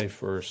me say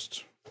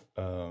first,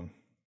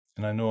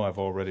 And I know I've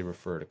already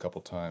referred a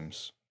couple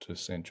times to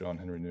St. John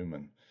Henry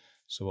Newman,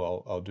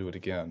 so I'll do it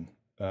again.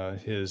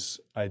 His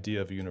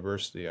idea of a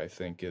university, I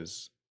think,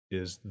 is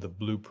the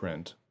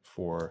blueprint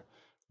for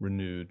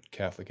renewed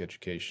Catholic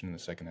education in the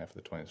second half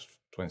of the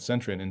 20th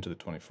century and into the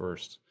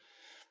 21st.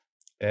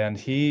 And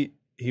he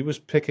was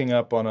picking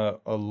up on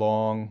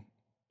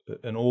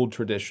an old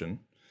tradition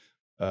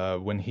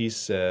when he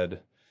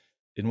said,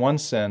 in one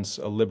sense,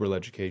 a liberal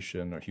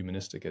education or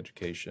humanistic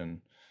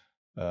education,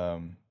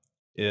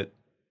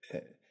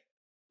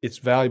 it's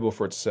valuable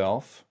for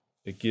itself.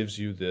 It gives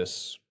you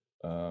this,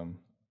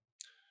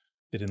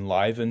 it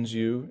enlivens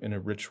you in a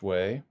rich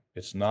way.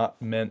 It's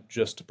not meant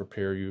just to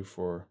prepare you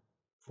for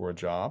a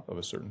job of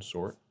a certain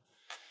sort.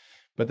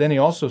 But then he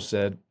also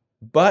said,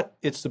 but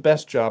it's the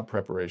best job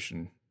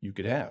preparation you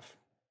could have.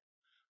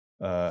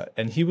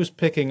 And he was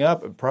picking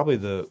up probably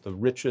the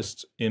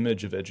richest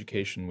image of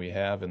education we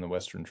have in the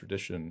Western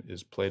tradition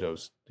is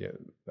Plato's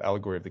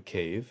allegory of the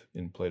cave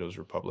in Plato's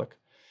Republic.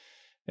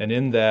 And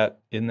in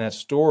that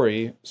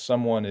story,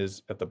 someone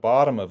is at the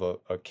bottom of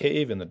a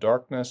cave in the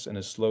darkness and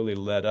is slowly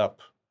led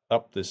up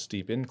this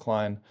steep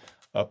incline,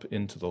 up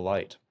into the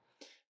light.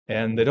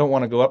 And they don't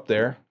want to go up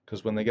there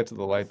because when they get to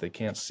the light, they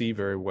can't see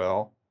very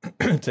well.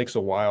 It takes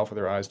a while for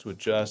their eyes to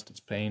adjust. It's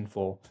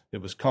painful.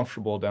 It was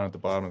comfortable down at the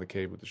bottom of the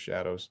cave with the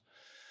shadows.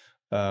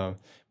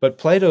 But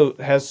Plato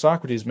has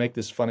Socrates make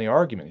this funny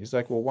argument. He's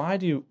like, well, why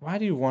do you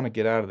want to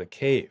get out of the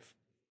cave?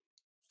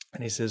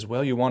 And he says,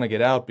 well, you want to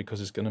get out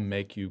because it's going to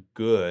make you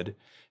it's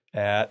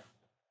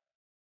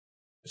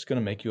going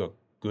to make you a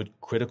good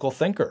critical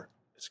thinker.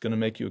 It's going to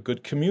make you a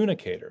good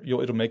communicator.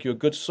 It'll make you a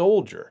good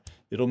soldier.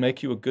 It'll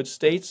make you a good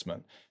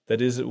statesman.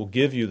 That is, it will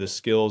give you the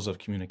skills of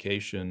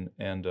communication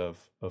and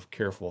of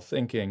careful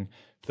thinking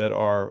that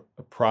are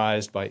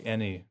prized by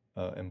any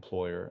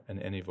employer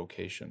and any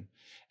vocation.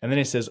 And then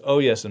he says, oh,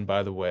 yes, and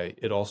by the way,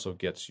 it also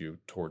gets you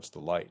towards the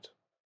light.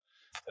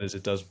 That is,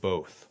 it does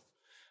both.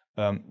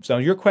 So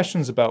your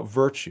question is about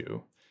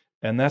virtue,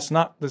 and that's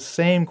not the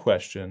same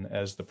question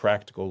as the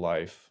practical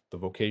life, the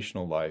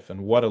vocational life,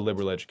 and what a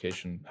liberal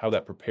education, how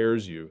that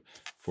prepares you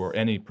for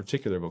any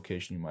particular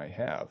vocation you might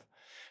have.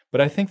 But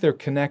I think they're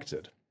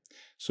connected.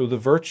 So the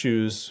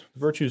virtues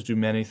do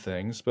many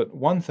things, but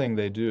one thing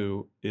they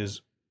do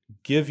is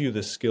give you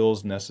the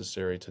skills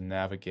necessary to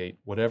navigate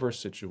whatever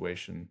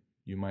situation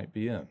you might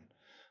be in.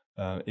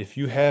 If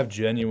you have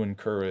genuine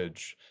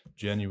courage,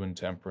 genuine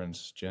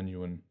temperance,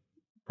 genuine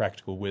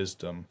practical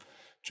wisdom,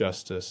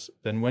 justice,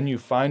 then when you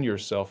find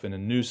yourself in a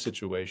new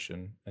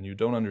situation and you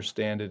don't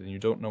understand it and you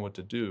don't know what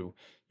to do,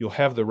 you'll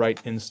have the right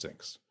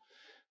instincts.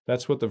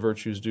 That's what the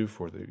virtues do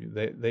for you.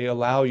 They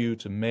allow you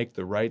to make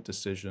the right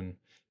decision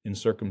in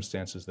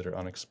circumstances that are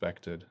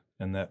unexpected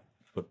and that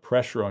put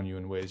pressure on you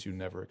in ways you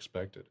never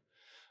expected.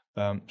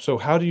 So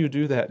how do you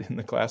do that in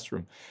the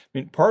classroom? I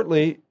mean,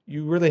 partly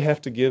you really have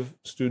to give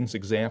students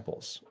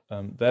examples.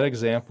 That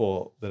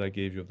example that I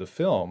gave you of the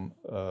film,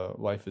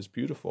 Life is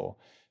Beautiful,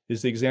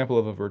 is the example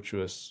of a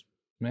virtuous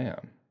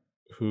man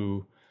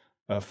who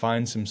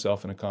finds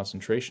himself in a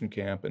concentration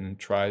camp and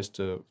tries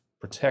to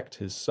protect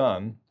his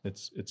son.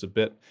 It's a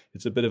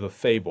bit of a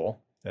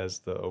fable, as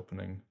the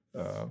opening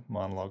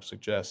monologue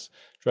suggests.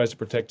 Tries to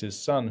protect his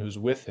son who's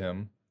with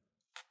him,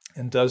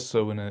 and does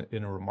so in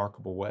a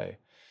remarkable way.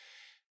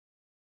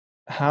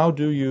 How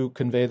do you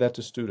convey that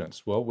to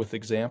students? Well, with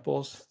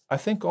examples. I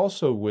think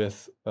also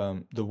with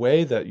the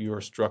way that you are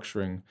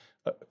structuring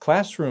a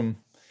classroom.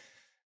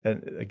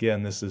 And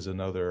again, this is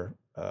another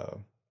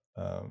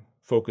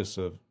focus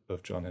of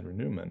John Henry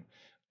Newman.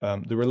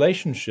 The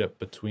relationship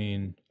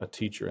between a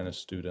teacher and a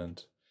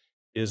student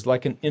is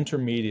like an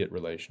intermediate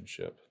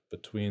relationship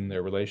between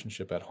their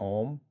relationship at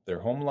home, their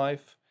home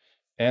life,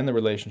 and the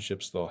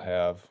relationships they'll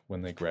have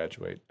when they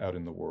graduate out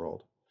in the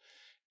world.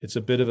 It's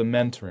a bit of a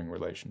mentoring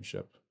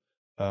relationship.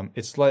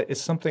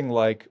 It's something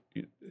like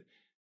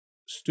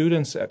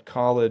students at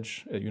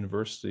college, at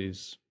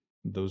universities,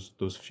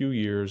 those few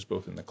years,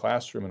 both in the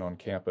classroom and on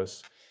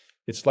campus,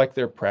 it's like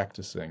they're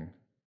practicing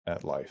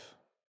at life.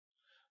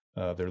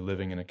 They're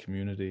living in a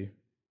community.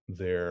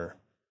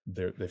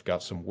 They've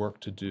got some work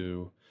to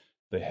do.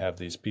 They have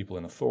these people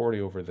in authority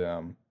over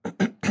them.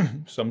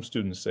 Some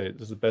students say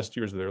this is the best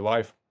years of their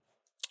life,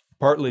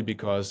 partly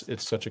because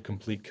it's such a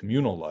complete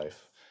communal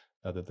life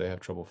that they have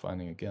trouble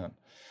finding again.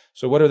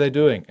 So what are they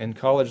doing? In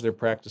college, they're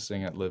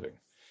practicing at living.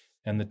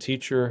 And the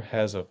teacher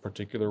has a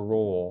particular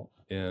role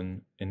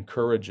in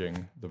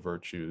encouraging the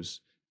virtues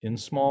in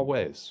small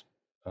ways,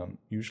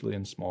 usually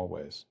in small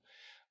ways.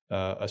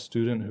 A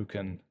student who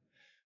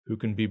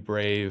can be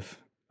brave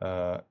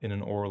in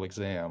an oral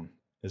exam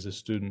is a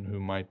student who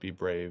might be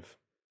brave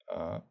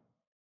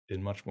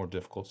in much more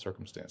difficult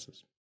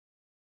circumstances.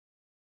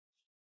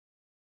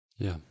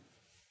 Yeah.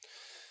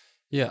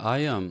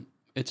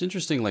 It's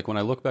interesting, like when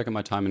I look back at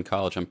my time in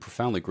college, I'm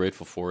profoundly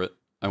grateful for it.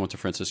 I went to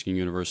Franciscan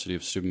University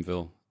of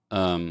Steubenville,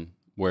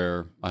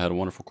 where I had a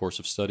wonderful course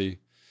of study,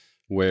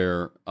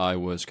 where I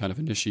was kind of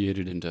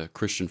initiated into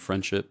Christian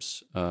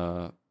friendships,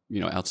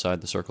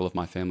 outside the circle of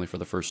my family for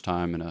the first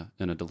time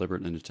in a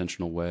deliberate and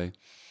intentional way,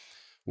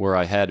 where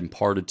I had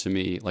imparted to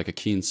me like a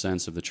keen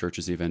sense of the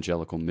church's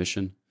evangelical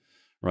mission,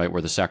 right?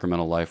 Where the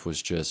sacramental life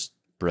was just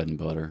bread and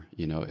butter.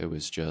 It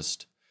was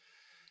just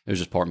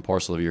part and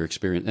parcel of your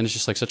experience. And it's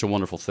just like such a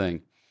wonderful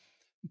thing.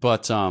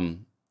 But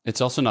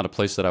it's also not a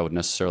place that I would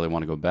necessarily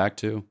want to go back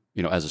to,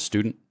 as a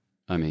student.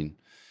 I mean,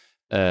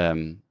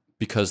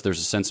 because there's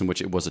a sense in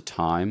which it was a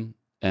time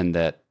and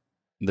that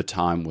the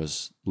time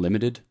was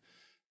limited,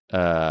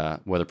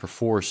 whether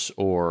perforce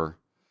or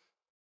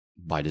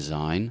by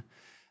design.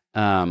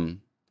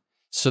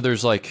 So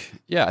there's I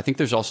think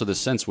there's also this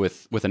sense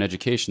with an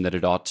education that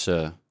it ought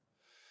to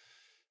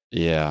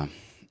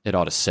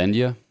send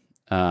you.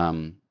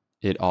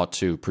 It ought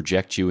to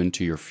project you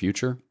into your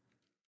future.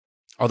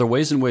 Are there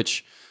ways in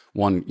which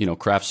one,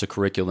 crafts a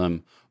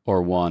curriculum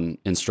or one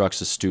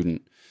instructs a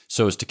student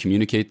so as to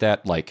communicate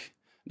that, like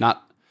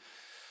not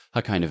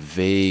a kind of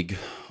vague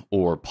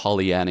or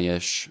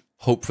Pollyanna-ish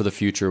hope for the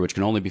future, which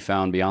can only be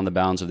found beyond the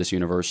bounds of this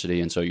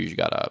university, and so you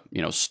gotta,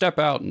 step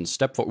out and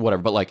step forward,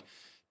 whatever. But like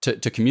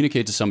to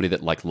communicate to somebody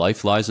that like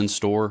life lies in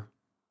store,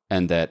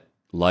 and that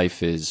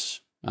life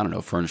is, I don't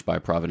know, furnished by a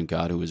provident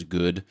God who is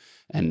good,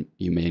 and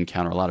you may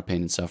encounter a lot of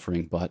pain and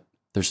suffering, but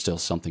there's still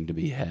something to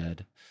be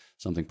had,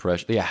 something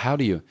precious. Yeah, how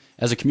do you,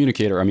 as a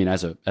communicator, I mean,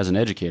 as an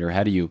educator,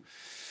 how do you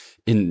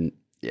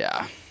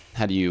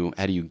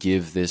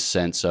give this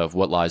sense of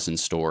what lies in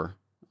store,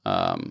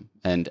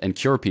 and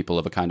cure people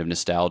of a kind of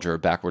nostalgia or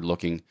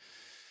backward-looking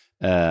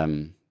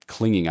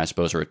clinging, I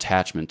suppose, or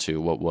attachment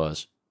to what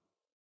was?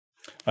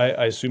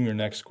 I assume your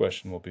next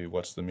question will be,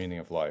 what's the meaning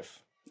of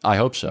life? I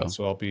hope so.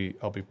 So I'll be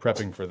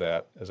prepping for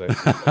that as I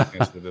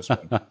answer this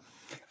one.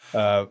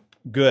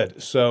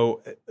 Good.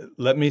 So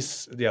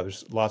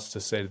there's lots to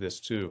say to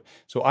this too.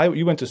 So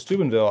you went to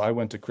Steubenville. I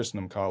went to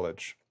Christendom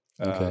College.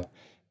 Okay.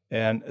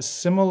 And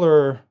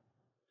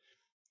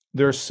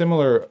there are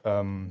similar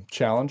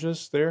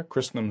challenges there.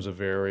 Christendom's a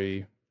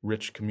very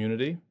rich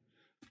community.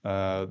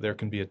 There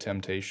can be a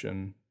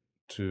temptation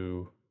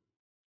to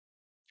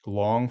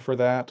long for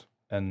that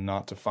and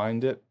not to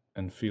find it,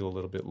 and feel a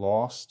little bit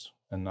lost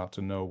and not to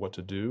know what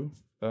to do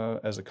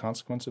as a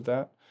consequence of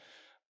that.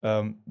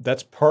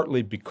 That's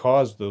partly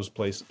because those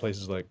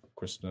places like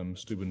Christendom,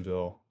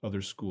 Steubenville,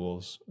 other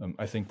schools,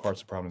 I think parts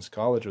of Providence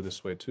College are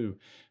this way too.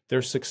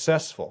 They're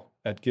successful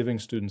at giving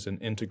students an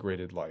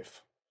integrated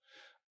life.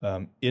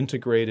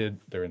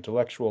 Integrated their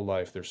intellectual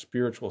life, their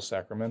spiritual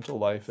sacramental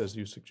life, as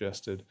you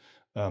suggested,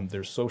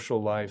 their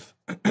social life.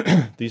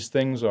 These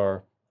things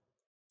are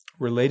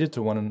related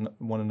to one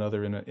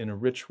another in a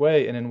rich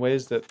way, and in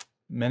ways that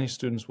many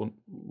students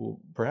will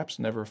perhaps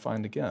never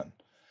find again.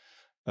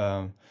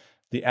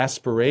 The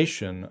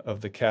aspiration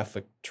of the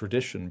Catholic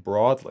tradition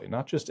broadly,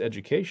 not just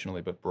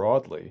educationally, but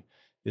broadly,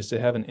 is to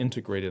have an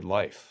integrated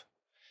life.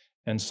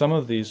 And some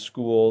of these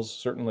schools,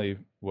 certainly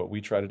what we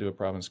try to do at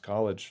Providence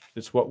College,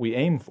 it's what we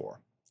aim for,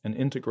 an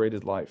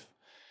integrated life.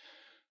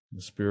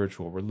 The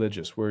spiritual,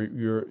 religious, where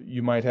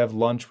you might have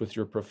lunch with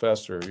your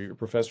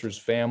professor's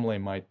family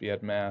might be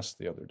at Mass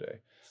the other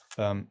day.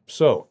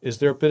 So is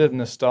there a bit of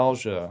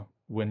nostalgia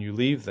when you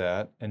leave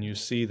that and you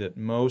see that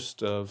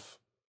most of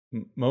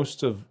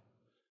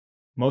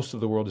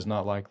the world is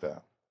not like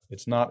that?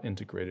 It's not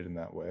integrated in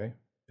that way.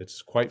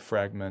 It's quite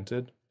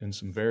fragmented in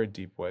some very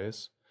deep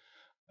ways.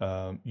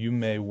 You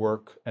may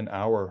work an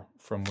hour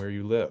from where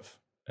you live,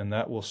 and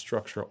that will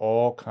structure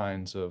all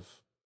kinds of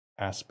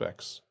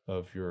aspects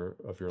of your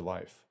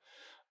life.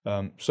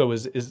 So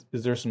is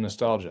there some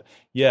nostalgia?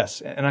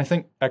 Yes, and I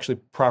think actually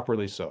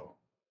properly so.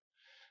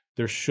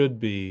 There should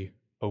be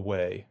a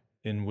way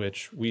in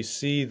which we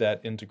see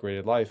that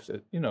integrated life,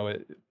 and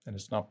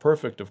it's not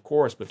perfect, of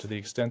course, but to the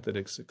extent that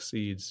it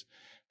succeeds,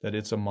 that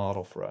it's a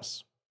model for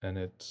us, and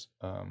it's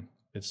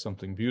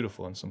something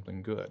beautiful and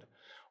something good.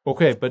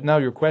 Okay, but now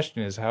your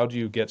question is, how do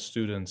you get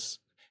students?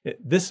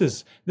 This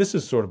is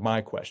sort of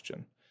my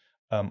question.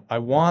 I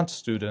want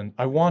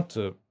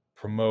to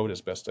promote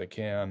as best I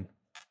can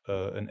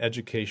an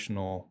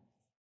educational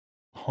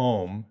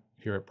home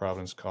here at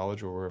Providence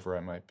College or wherever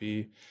I might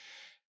be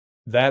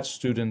that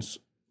students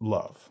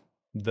love,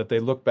 that they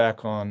look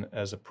back on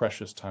as a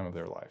precious time of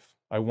their life.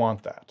 I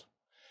want that.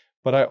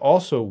 But I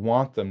also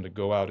want them to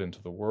go out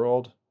into the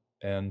world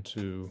and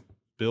to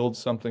build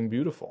something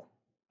beautiful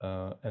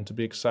and to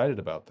be excited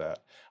about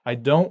that. I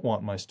don't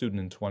want my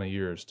student in 20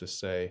 years to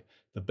say,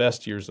 the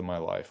best years of my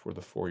life were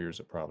the 4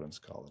 years at Providence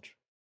College.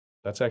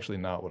 That's actually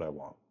not what I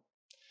want.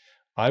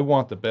 I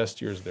want the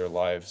best years of their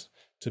lives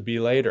to be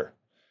later,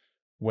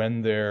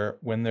 when they're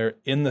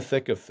in the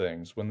thick of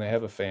things, when they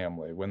have a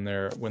family, when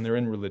they're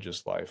in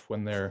religious life,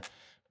 when they're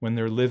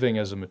living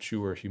as a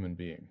mature human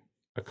being.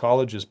 A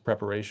college is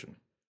preparation.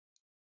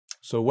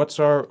 So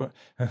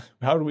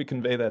how do we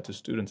convey that to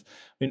students?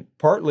 I mean,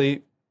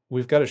 partly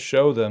we've got to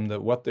show them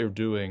that what they're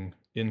doing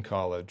in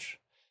college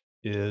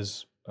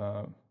is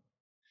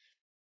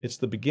it's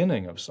the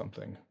beginning of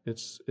something.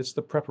 It's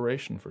the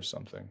preparation for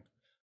something.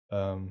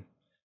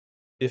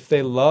 If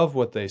they love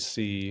what they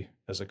see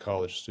as a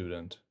college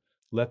student,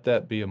 let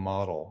that be a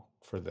model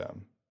for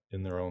them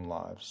in their own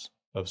lives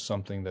of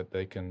something that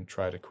they can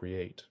try to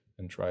create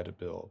and try to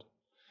build.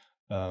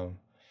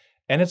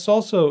 And it's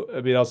also,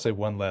 I mean, I'll say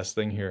one last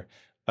thing here.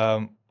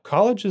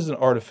 College is an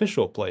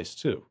artificial place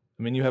too.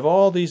 I mean, you have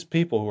all these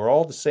people who are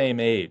all the same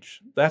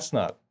age. That's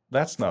not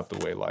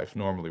the way life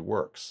normally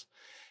works.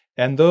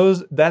 And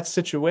that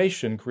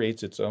situation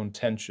creates its own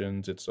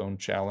tensions, its own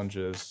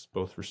challenges,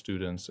 both for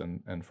students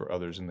and for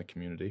others in the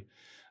community.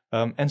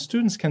 And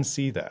students can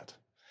see that.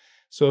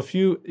 So if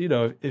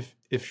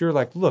you're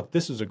like, look,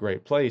 this is a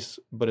great place,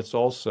 but it's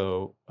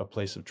also a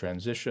place of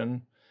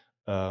transition.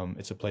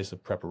 It's a place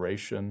of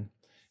preparation,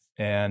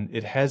 and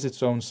it has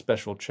its own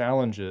special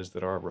challenges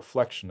that are a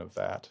reflection of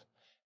that.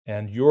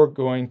 And you're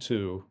going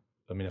to,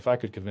 I mean, if I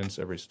could convince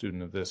every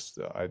student of this,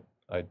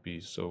 I'd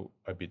be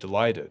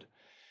delighted.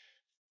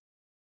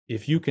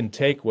 If you can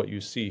take what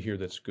you see here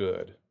that's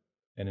good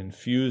and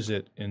infuse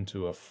it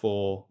into a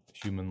full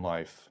human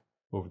life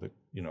over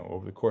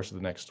the course of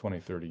the next 20,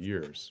 30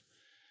 years,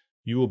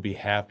 you will be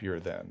happier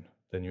then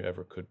than you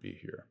ever could be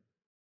here.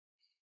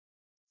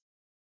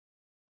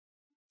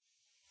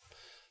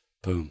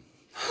 Boom.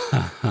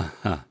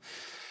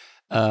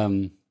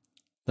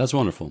 That's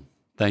wonderful.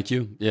 Thank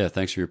you. Yeah,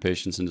 thanks for your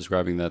patience in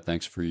describing that.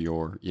 Thanks for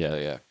your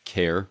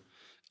care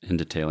in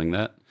detailing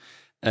that.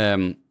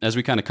 As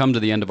we kind of come to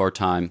the end of our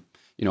time,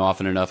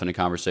 often enough in a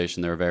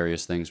conversation, there are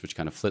various things which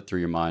kind of flit through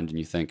your mind and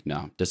you think,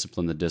 no,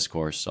 discipline the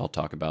discourse. I'll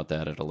talk about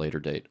that at a later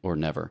date or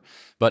never.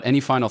 But any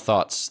final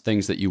thoughts,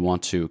 things that you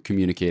want to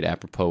communicate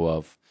apropos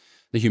of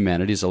the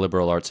humanities, a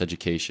liberal arts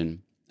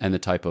education, and the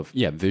type of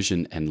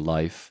vision and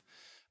life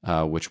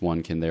which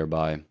one can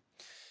thereby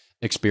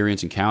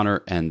experience,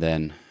 encounter, and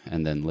then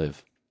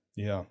live?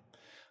 Yeah.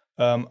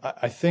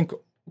 I think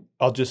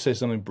I'll just say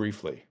something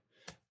briefly.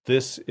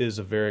 This is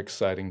a very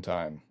exciting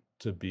time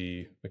to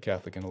be a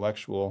Catholic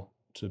intellectual,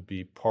 to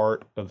be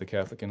part of the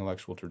Catholic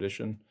intellectual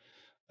tradition.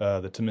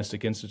 The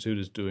Thomistic Institute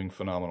is doing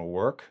phenomenal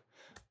work.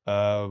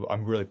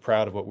 I'm really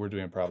proud of what we're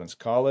doing at Providence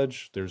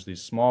College. There's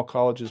these small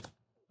colleges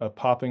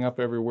popping up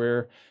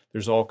everywhere.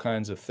 There's all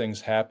kinds of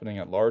things happening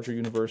at larger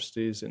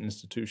universities and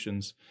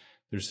institutions.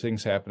 There's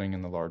things happening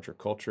in the larger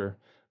culture.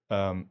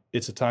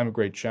 It's a time of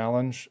great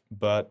challenge,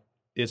 but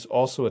it's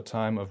also a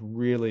time of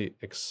really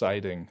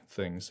exciting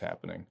things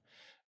happening.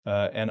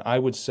 And I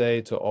would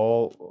say to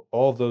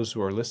all those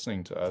who are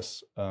listening to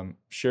us,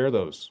 share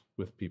those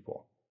with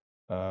people.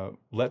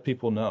 Let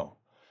people know.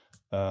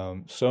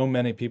 So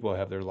many people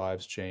have their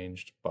lives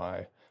changed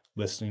by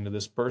listening to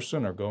this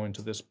person or going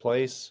to this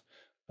place.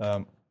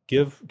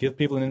 Give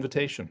people an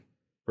invitation.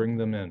 Bring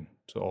them in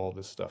to all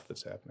this stuff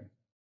that's happening.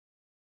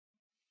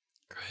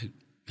 Great.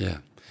 Yeah.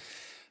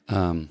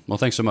 Well,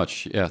 thanks so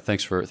much. Yeah,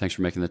 thanks for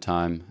making the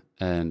time,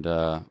 and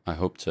I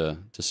hope to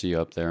see you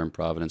up there in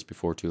Providence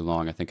before too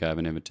long. I think I have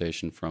an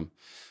invitation from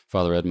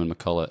Father Edmund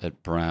McCullough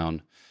at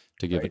Brown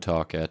to give a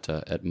talk at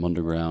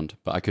Munderground,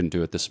 but I couldn't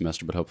do it this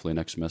semester, but hopefully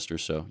next semester.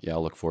 So yeah,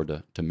 I'll look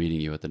forward to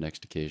meeting you at the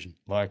next occasion.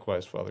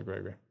 Likewise, Father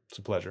Gregory. It's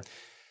a pleasure.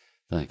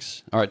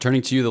 Thanks. All right,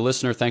 turning to you, the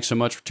listener, thanks so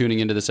much for tuning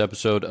into this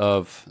episode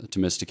of the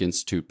Thomistic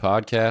Institute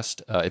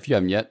podcast. If you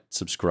haven't yet,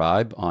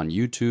 subscribe on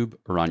YouTube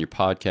or on your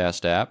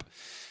podcast app,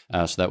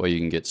 so that way you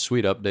can get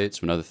sweet updates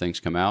when other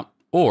things come out,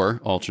 or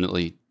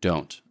alternately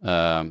don't,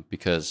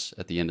 because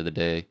at the end of the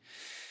day,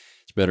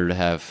 it's better to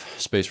have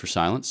space for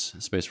silence,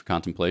 space for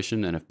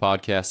contemplation, and if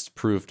podcasts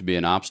prove to be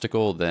an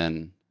obstacle,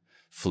 then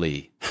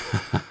flee.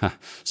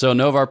 So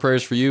know of our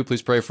prayers for you.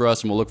 Please pray for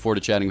us, and we'll look forward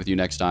to chatting with you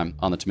next time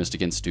on the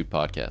Thomistic Institute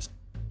podcast.